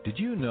Gems. Did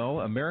you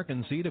know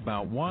Americans eat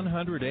about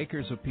 100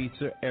 acres of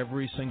pizza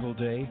every single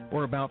day,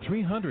 or about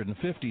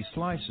 350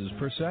 slices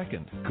per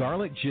second?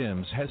 Garlic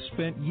Gems has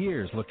spent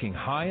years looking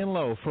high and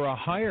low for a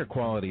higher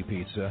quality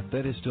pizza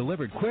that is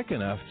delivered quick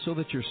enough so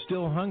that you're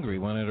still hungry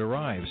when it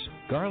arrives.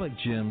 Garlic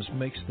Gems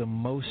makes the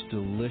most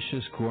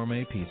delicious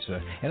gourmet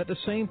pizza and at the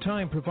same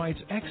time provides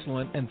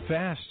excellent and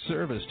fast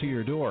service to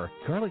your door.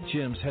 Garlic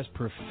Gems has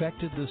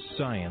perfected the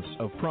science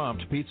of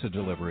prompt pizza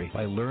delivery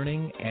by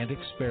learning and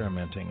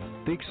experimenting.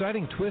 The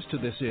exciting twist to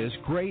this is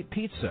great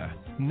pizza.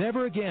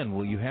 Never again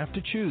will you have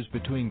to choose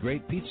between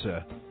great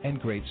pizza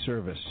and great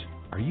service.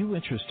 Are you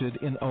interested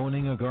in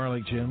owning a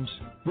Garlic Gems?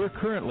 We're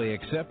currently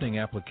accepting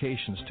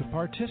applications to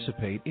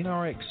participate in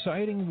our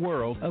exciting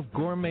world of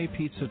gourmet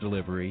pizza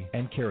delivery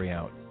and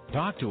carryout.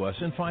 Talk to us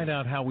and find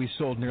out how we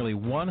sold nearly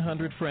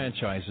 100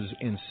 franchises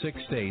in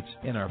 6 states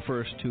in our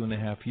first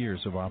 2.5 years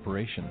of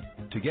operation.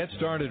 To get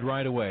started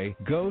right away,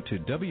 go to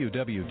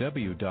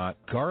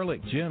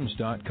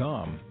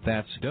www.garlicgems.com.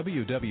 That's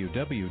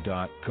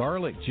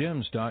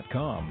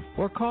www.garlicgems.com.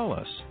 Or call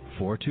us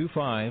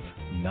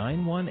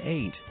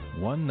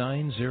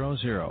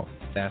 425-918-1900.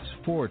 That's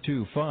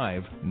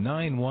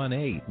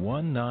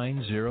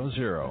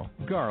 425-918-1900.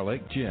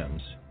 Garlic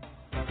Gems.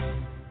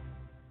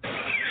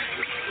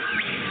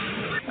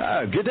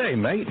 Good day,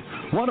 mate.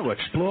 Want to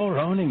explore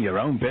owning your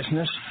own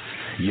business?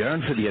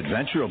 Yearn for the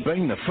adventure of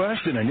being the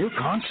first in a new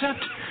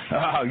concept?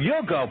 Oh,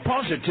 you'll go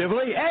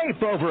positively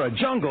ape over a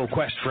Jungle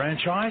Quest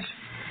franchise.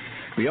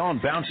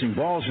 Beyond bouncing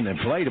balls and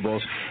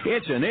inflatables,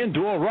 it's an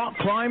indoor rock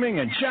climbing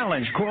and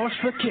challenge course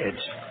for kids.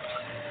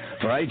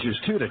 For ages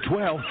 2 to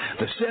 12,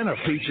 the center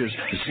features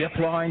zip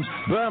lines,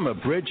 Burma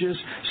bridges,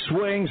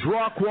 swings,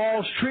 rock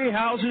walls, tree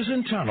houses,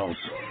 and tunnels.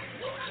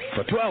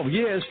 For 12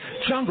 years,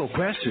 Jungle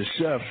Quest has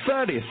served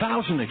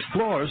 30,000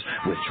 explorers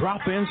with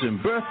drop-ins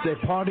and birthday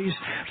parties,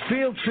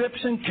 field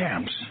trips, and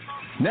camps.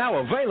 Now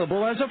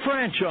available as a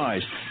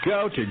franchise.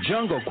 Go to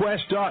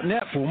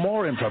junglequest.net for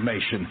more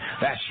information.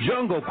 That's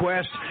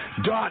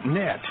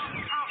junglequest.net.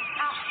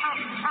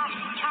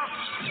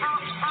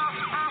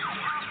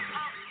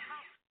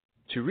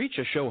 To reach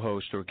a show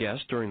host or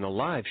guest during the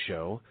live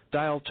show,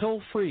 dial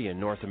toll-free in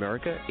North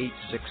America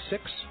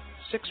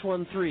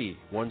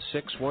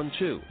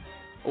 866-613-1612.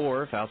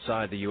 Or if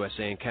outside the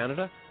USA and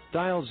Canada,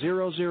 dial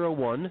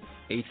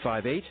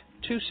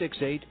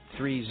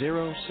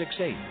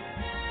 001-858-268-3068.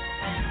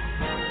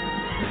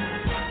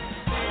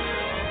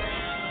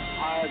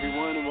 Hi,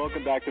 everyone, and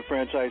welcome back to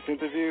Franchise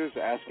Interviews,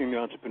 Asking the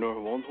Entrepreneur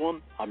Who Owns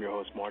One. I'm your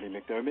host, Marty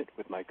McDermott,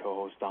 with my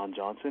co-host, Don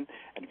Johnson.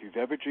 And if you've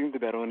ever dreamed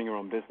about owning your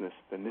own business,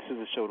 then this is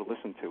a show to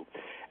listen to.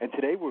 And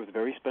today we're with a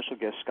very special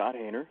guest, Scott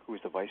Hayner, who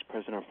is the Vice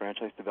President of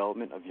Franchise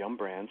Development of Yum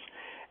Brands.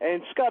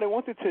 And, Scott, I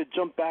wanted to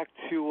jump back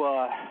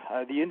to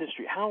the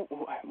industry. How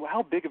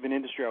big of an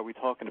industry are we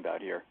talking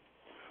about here?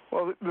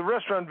 Well, the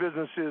restaurant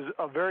business is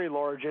a very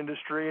large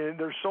industry, and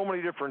there's so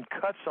many different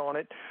cuts on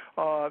it.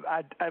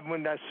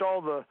 When I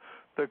saw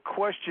the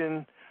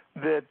question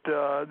that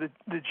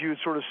you had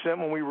sort of sent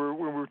when we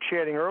were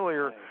chatting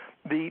earlier,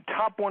 the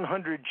top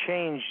 100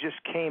 chains just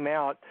came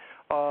out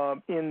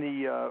for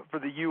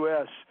the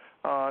U.S.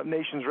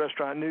 Nation's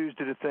Restaurant News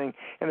did a thing,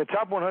 and the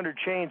top 100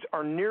 chains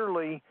are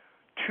nearly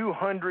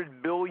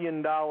 $200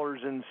 billion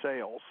in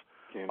sales.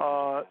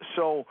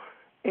 So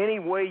any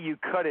way you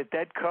cut it,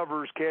 that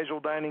covers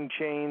casual dining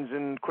chains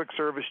and quick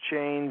service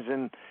chains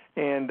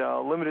and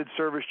limited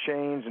service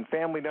chains and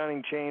family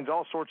dining chains,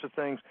 all sorts of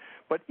things.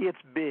 But it's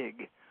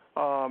big,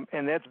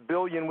 and that's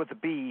billion with a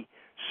B.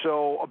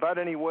 So about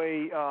any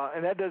way,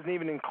 and that doesn't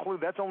even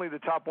include, that's only the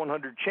top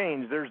 100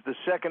 chains. There's the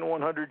second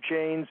 100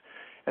 chains,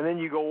 and then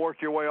you go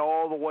work your way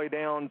all the way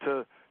down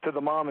to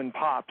the mom and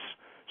pops.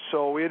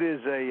 So it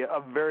is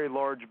a very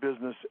large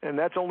business, and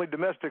that's only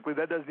domestically.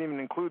 That doesn't even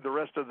include the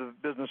rest of the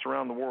business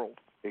around the world.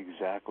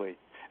 Exactly.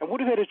 And what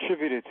is that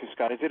attributed to,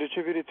 Scott? Is it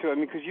attributed to,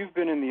 because you've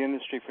been in the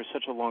industry for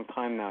such a long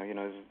time now,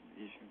 you've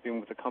been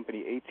with the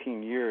company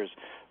 18 years,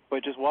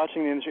 but just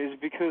watching the industry, is it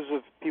because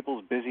of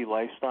people's busy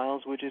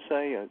lifestyles, would you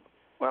say?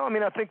 Well,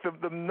 I think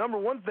the number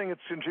one thing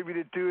it's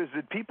contributed to is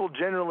that people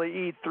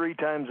generally eat 3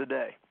 times a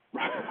day.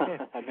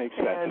 That makes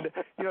sense.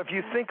 And if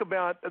you think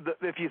about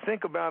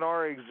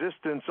our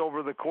existence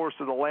over the course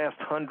of the last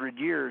 100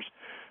 years,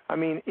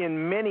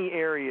 in many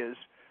areas,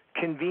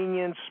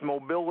 convenience,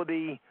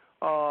 mobility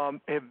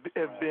have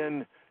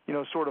been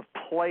sort of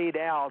played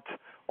out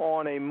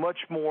on a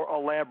much more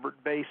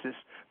elaborate basis.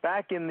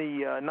 Back in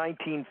the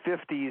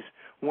 1950s,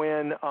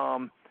 when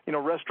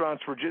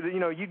restaurants were,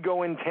 you'd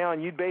go in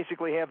town, you'd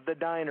basically have the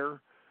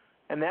diner,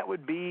 and that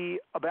would be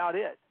about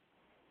it.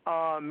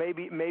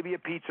 Maybe a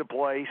pizza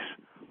place,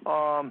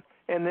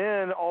 and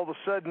then all of a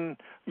sudden,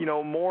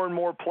 more and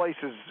more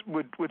places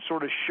would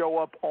sort of show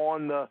up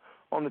on the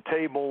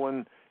table,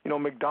 and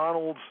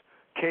McDonald's,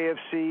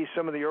 KFC,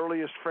 some of the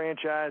earliest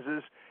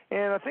franchises,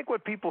 and I think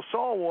what people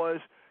saw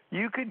was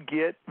you could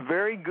get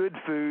very good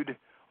food,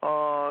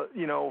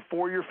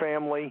 for your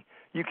family.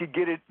 You could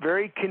get it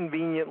very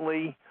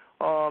conveniently,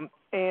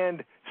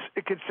 and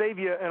it could save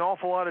you an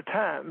awful lot of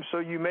time. So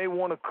you may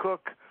want to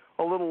cook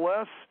a little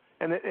less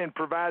and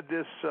provide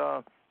this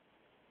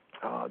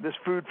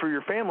food for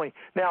your family.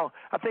 Now,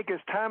 I think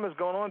as time has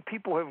gone on,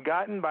 people have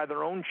gotten, by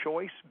their own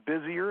choice,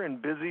 busier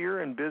and busier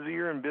and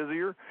busier and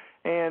busier.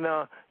 And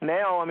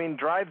now,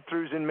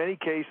 drive-thrus in many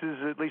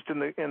cases, at least in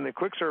the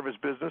quick service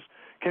business,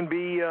 can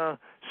be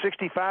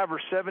 65 or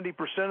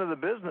 70% of the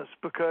business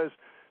because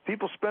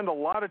people spend a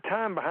lot of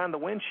time behind the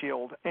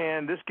windshield,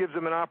 and this gives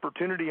them an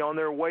opportunity on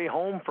their way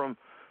home from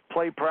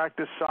play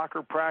practice,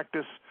 soccer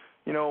practice,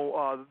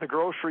 the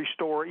grocery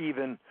store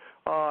even,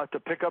 to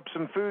pick up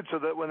some food so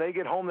that when they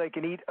get home they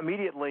can eat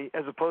immediately,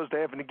 as opposed to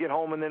having to get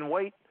home and then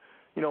wait,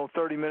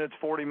 30 minutes,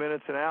 40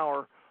 minutes, an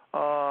hour,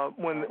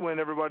 when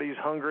everybody's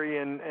hungry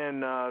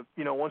and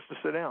wants to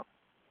sit down.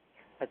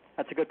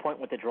 That's a good point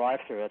with the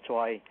drive-thru. That's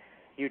why a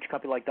huge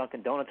company like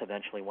Dunkin' Donuts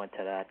eventually went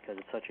to that, because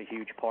it's such a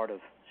huge part of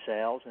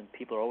sales and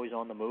people are always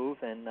on the move.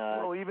 And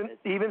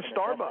even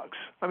Starbucks.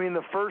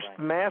 The first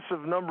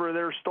massive number of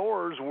their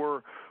stores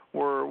were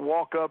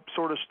walk-up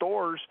sort of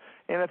stores,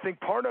 and I think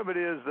part of it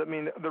is,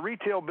 the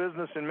retail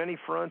business in many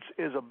fronts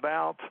is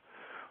about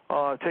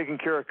taking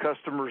care of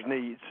customers'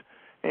 needs.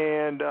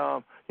 And,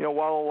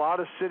 while a lot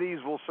of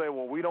cities will say,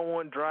 well, we don't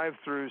want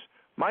drive-thrus,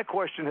 my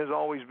question has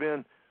always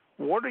been,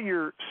 what do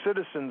your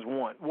citizens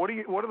want? What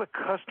do the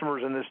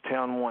customers in this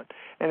town want?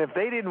 And if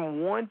they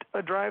didn't want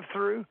a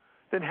drive-thru,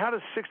 then how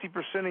does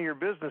 60% of your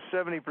business,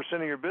 70%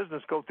 of your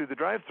business go through the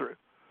drive-thru?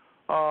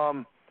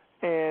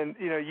 And,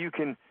 you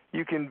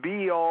you can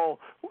be all,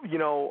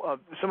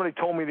 somebody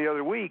told me the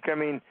other week, I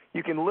mean,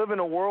 you can live in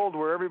a world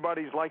where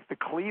everybody's like the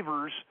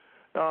Cleavers,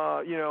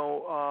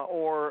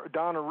 or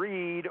Donna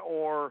Reed,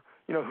 or,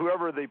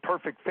 whoever the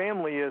perfect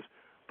family is,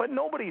 but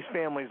nobody's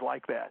family's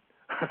like that.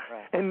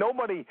 Right. And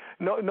nobody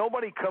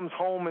comes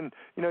home and,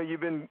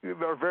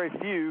 or very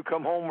few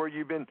come home where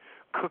you've been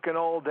cooking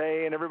all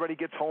day and everybody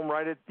gets home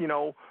right at,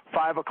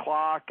 5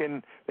 o'clock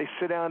and they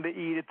sit down to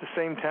eat at the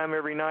same time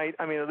every night.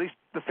 I mean, at least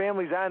the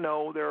families I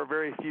know, there are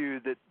very few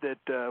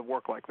that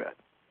work like that.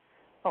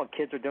 Oh,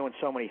 kids are doing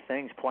so many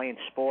things, playing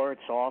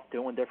sports, off,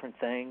 doing different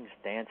things,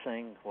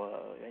 dancing,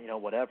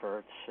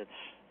 whatever. It's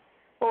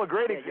Well, a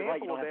great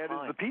example of that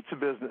is the pizza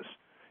business.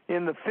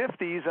 In the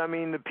 50s, I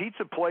mean, the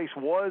pizza place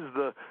was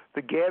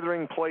the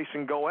gathering place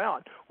and go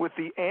out. With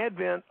the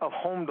advent of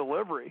home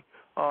delivery,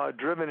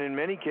 driven in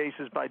many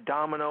cases by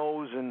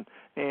Domino's and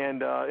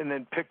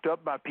then picked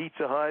up by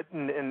Pizza Hut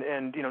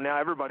and now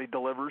everybody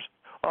delivers.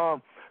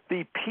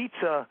 The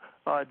pizza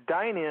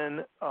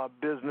dine-in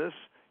business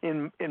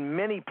in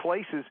many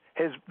places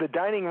the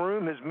dining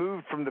room has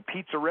moved from the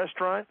pizza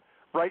restaurant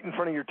right in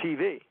front of your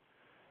TV,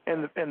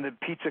 and the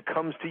pizza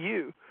comes to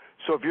you.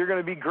 So if you're going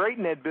to be great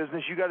in that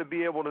business, you got to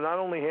be able to not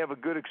only have a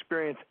good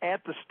experience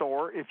at the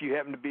store if you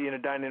happen to be in a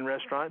dine-in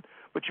restaurant,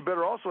 but you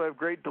better also have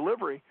great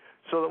delivery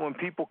so that when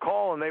people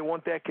call and they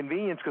want that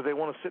convenience because they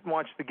want to sit and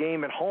watch the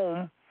game at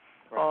home,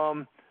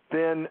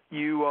 then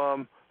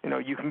you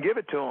can give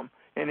it to them.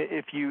 And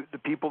the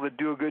people that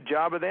do a good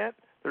job of that,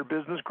 their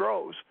business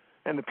grows.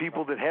 And the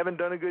people that haven't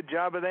done a good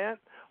job of that,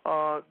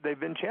 they've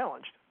been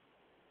challenged.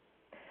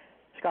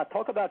 Scott,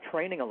 talk about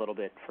training a little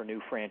bit for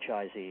new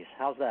franchisees.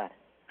 How's that?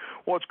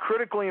 Well, it's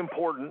critically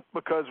important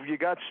because you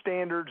got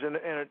standards and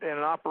an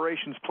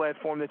operations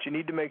platform that you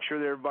need to make sure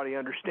that everybody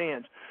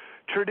understands.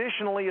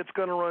 Traditionally, it's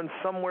going to run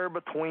somewhere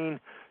between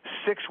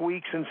 6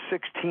 weeks and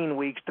 16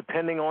 weeks,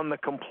 depending on the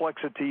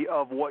complexity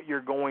of what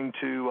you're going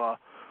to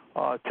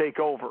take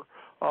over.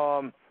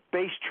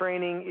 Base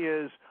training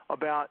is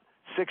about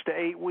 6 to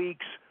 8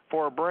 weeks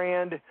for a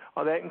brand.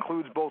 That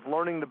includes both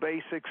learning the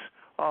basics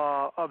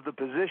of the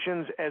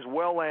positions as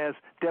well as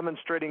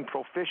demonstrating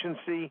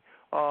proficiency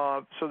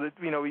so that,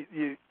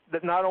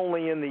 that not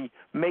only in the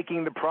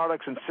making the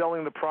products and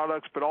selling the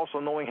products, but also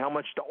knowing how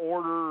much to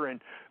order and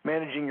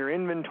managing your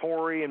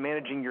inventory and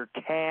managing your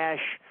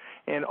cash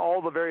and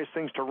all the various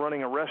things to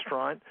running a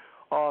restaurant.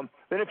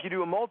 Then if you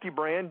do a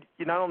multi-brand,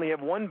 you not only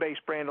have one base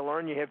brand to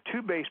learn, you have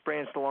two base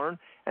brands to learn,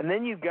 and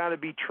then you've got to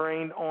be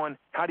trained on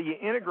how do you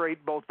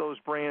integrate both those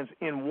brands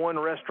in one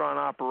restaurant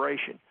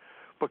operation,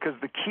 because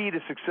the key to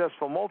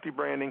successful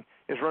multi-branding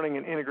is running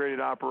an integrated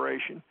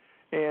operation.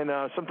 And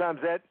sometimes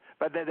that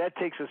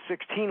takes us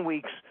 16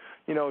 weeks,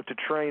 to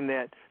train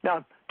that.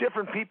 Now,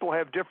 different people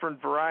have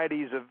different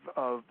varieties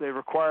of they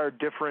require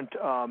different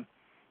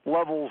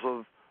levels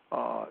of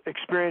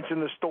experience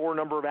in the store,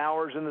 number of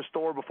hours in the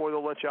store before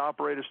they'll let you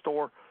operate a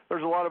store.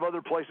 There's a lot of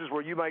other places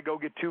where you might go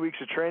get 2 weeks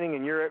of training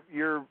and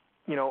you're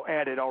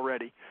at it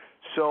already.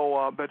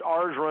 So, but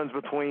ours runs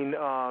between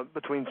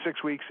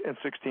 6 weeks and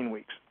 16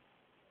 weeks.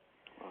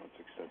 Wow,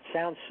 that's exciting.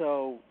 Sounds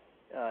so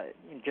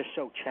just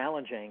so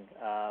challenging,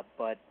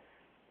 but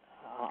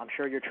I'm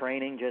sure your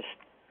training just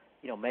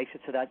makes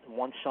it so that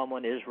once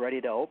someone is ready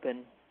to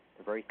open,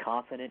 they're very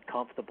confident,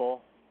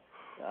 comfortable.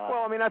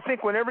 Well, I mean, I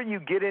think whenever you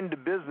get into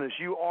business,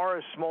 you are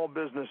a small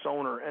business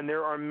owner, and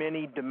there are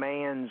many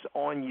demands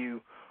on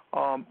you.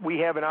 We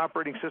have an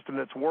operating system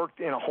that's worked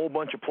in a whole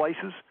bunch of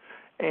places,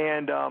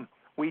 and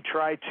we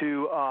try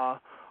to,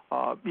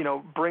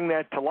 bring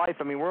that to life.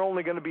 I mean, we're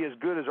only going to be as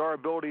good as our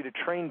ability to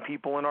train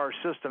people in our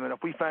system, and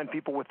if we find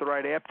people with the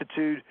right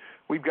aptitude,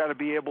 we've got to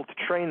be able to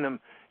train them.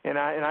 And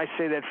I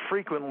say that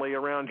frequently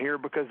around here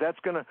because that's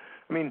going to,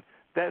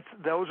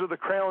 those are the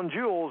crown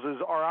jewels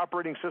is our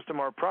operating system,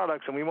 our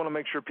products, and we want to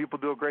make sure people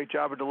do a great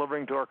job of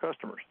delivering to our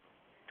customers.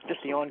 Just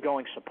the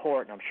ongoing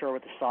support, and I'm sure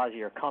with the size of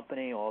your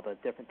company, all the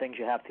different things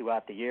you have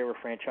throughout the year where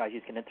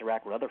franchisees can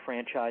interact with other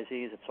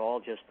franchisees, it's all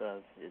just,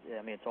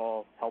 it's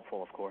all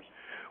helpful, of course.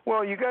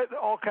 Well, you got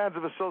all kinds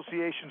of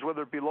associations,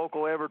 whether it be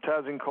local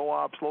advertising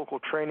co-ops, local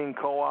training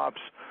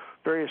co-ops,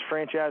 various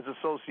franchise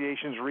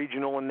associations,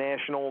 regional and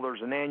national.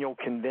 There's an annual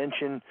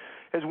convention,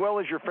 as well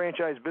as your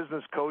franchise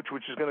business coach,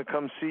 which is going to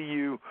come see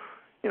you,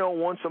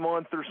 once a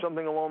month or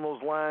something along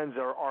those lines,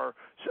 or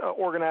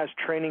organized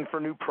training for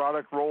new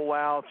product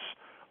rollouts.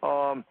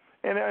 And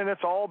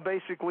it's all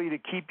basically to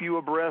keep you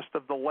abreast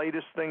of the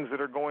latest things that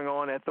are going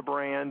on at the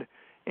brand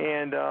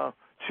and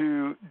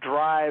to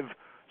drive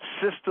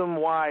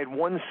system-wide,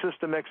 one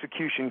system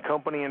execution,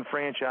 company and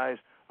franchise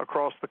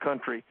across the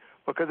country.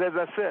 Because as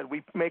I said,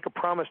 we make a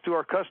promise to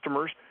our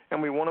customers,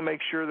 and we want to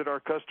make sure that our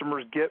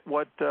customers get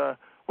what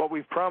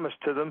we've promised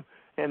to them,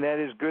 and that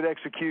is good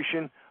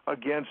execution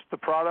against the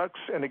products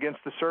and against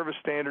the service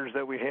standards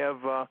that we have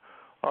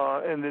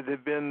and that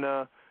have been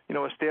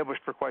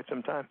established for quite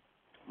some time.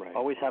 Right.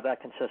 Always have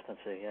that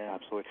consistency, yeah.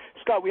 Absolutely.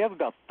 Scott, we have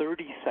about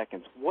 30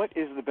 seconds. What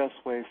is the best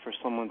way for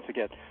someone to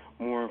get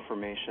more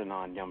information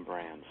on Yum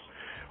Brands?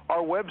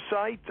 Our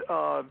website,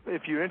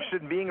 if you're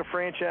interested in being a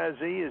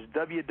franchisee, is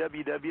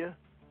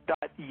www.yum.com.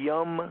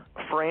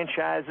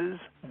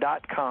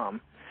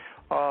 yumfranchises.com.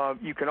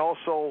 You can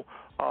also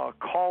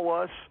call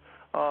us.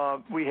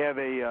 We have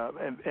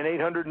an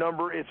 800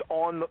 number. It's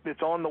on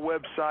the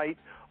website,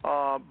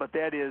 but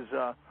that is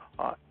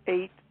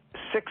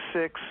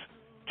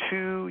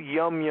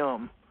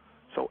 866-2YUM-YUM.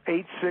 So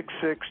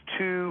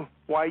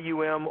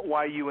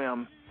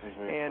 866-2YUM-YUM.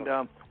 And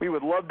we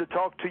would love to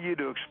talk to you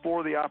to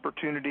explore the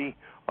opportunity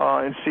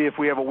and see if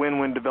we have a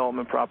win-win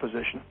development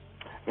proposition.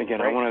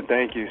 Again, I want to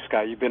thank you,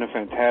 Scott. You've been a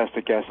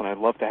fantastic guest, and I'd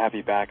love to have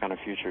you back on a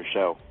future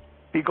show.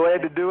 Be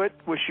glad to do it.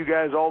 Wish you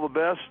guys all the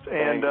best.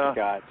 And Thanks,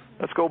 Scott.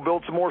 Let's go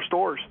build some more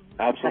stores.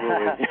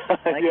 Absolutely.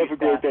 You have a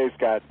great day,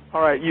 Scott.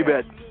 All right, you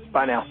bet.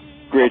 Bye now.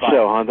 Great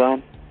show, huh,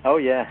 Don? Oh,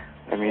 yeah.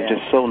 I mean,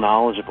 just so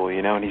knowledgeable,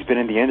 and he's been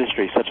in the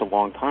industry such a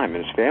long time,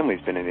 and his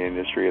family's been in the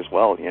industry as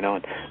well,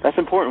 and that's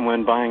important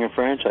when buying a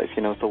franchise,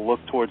 to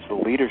look towards the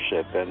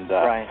leadership, and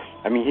right.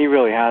 I mean, he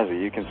really has it.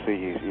 You can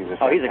see he's a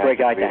he's a great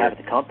guy leader. to have at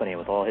the company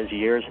with all his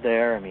years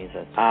there. I mean,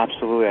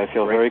 absolutely. I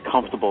feel very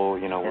comfortable,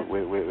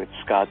 with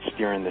Scott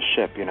steering the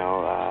ship,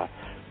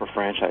 for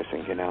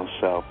franchising,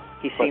 so.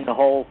 He's seen the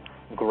whole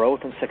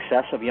growth and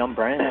success of Yum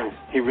Brand.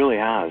 He really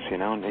has,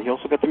 and he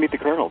also got to meet the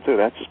Colonel, too.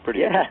 That's just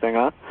pretty interesting,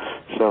 huh?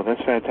 So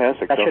that's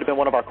fantastic. That should have been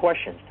one of our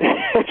questions.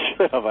 It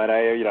should have, and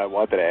I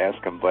wanted to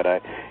ask him, but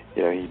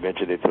he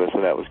mentioned it to us,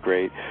 so that was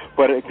great.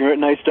 But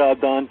nice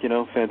job done,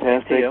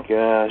 fantastic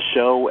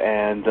show,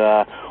 and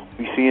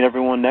we see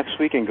everyone next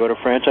week, and go to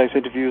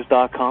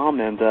franchiseinterviews.com,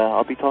 and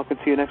I'll be talking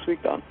to you next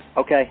week, Don.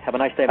 Okay, have a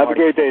nice day, Have Marty.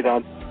 a great day,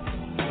 Don.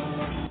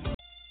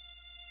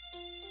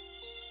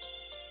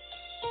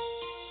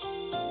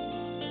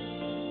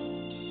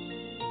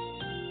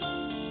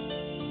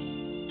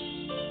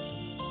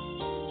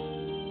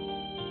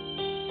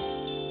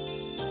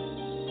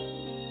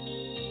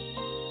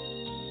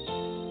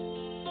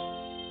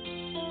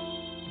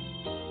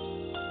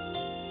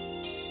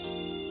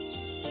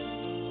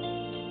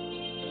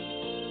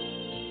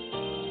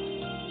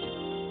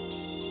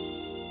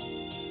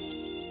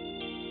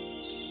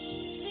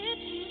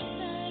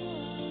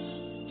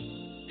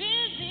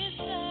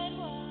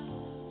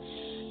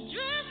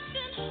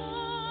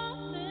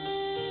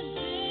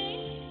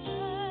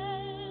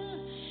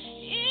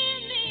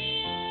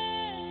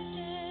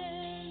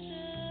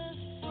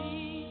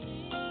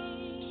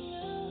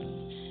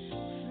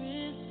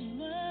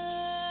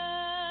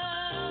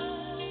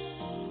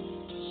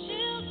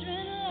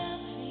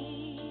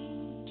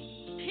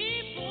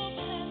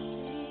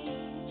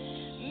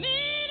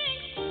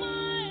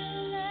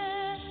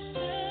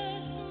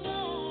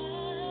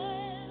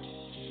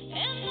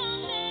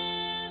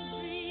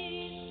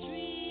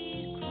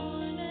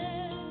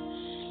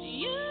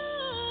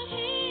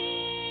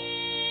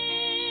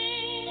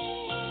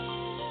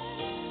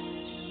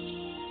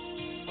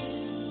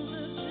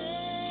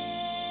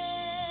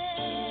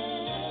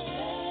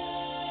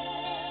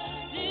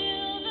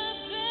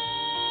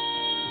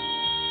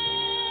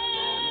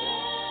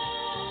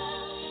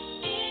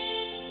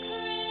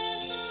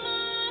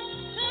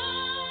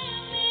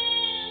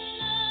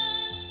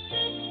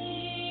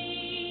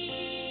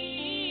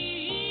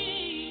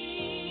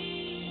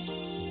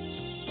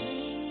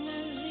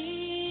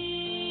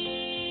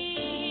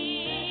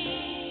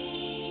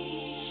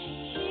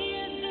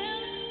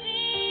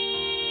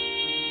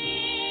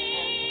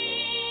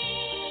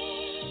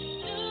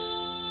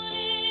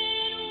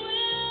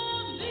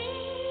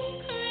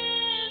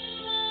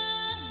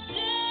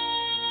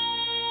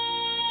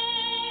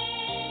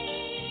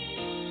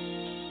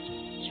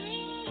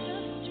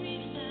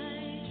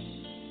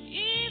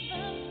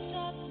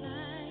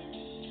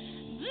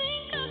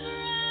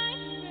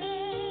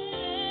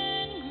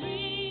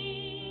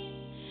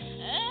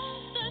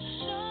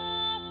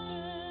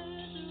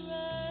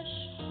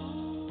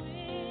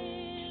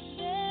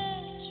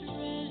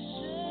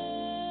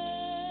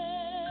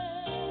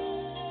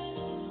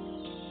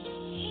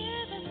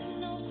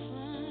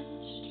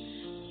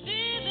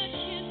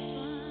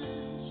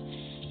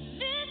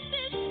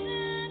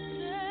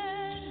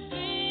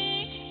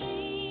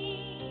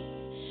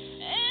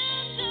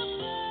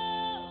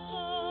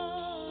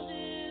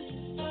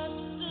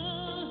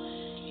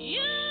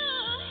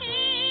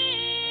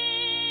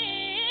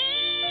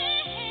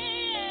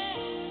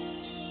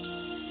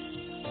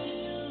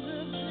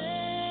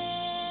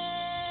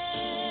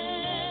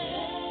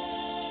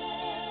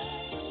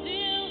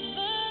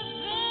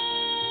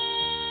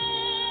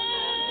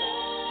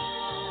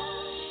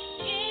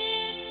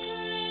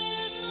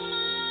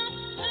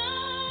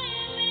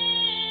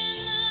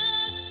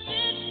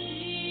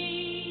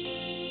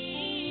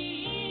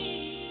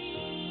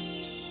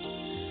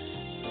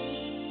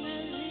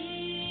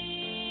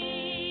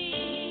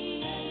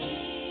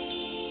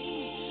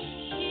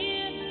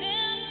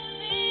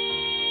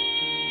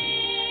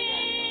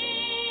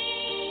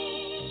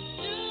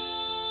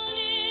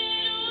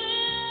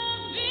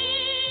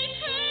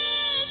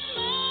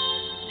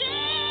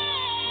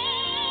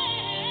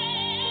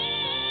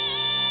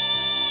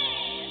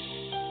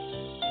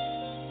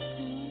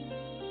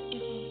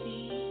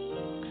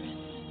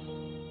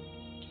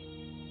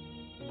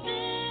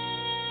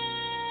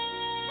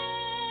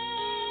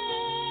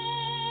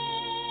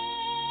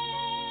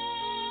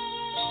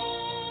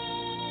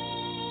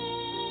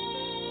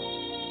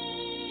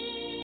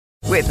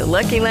 With the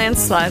Lucky Land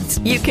Slots,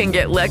 you can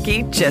get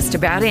lucky just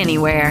about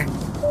anywhere.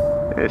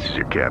 This is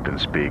your captain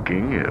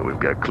speaking. We've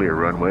got clear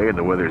runway and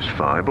the weather's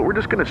fine, but we're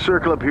just going to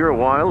circle up here a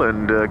while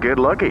and get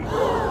lucky.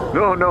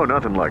 No,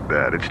 nothing like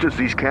that. It's just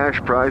these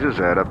cash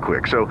prizes add up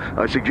quick. So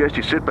I suggest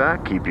you sit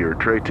back, keep your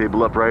tray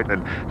table upright,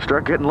 and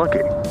start getting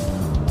lucky.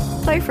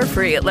 Play for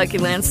free at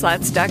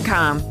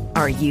LuckyLandSlots.com.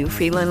 Are you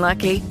feeling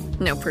lucky?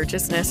 No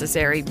purchase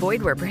necessary.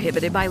 Void where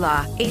prohibited by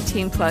law.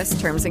 18+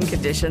 terms and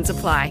conditions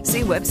apply.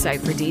 See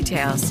website for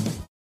details.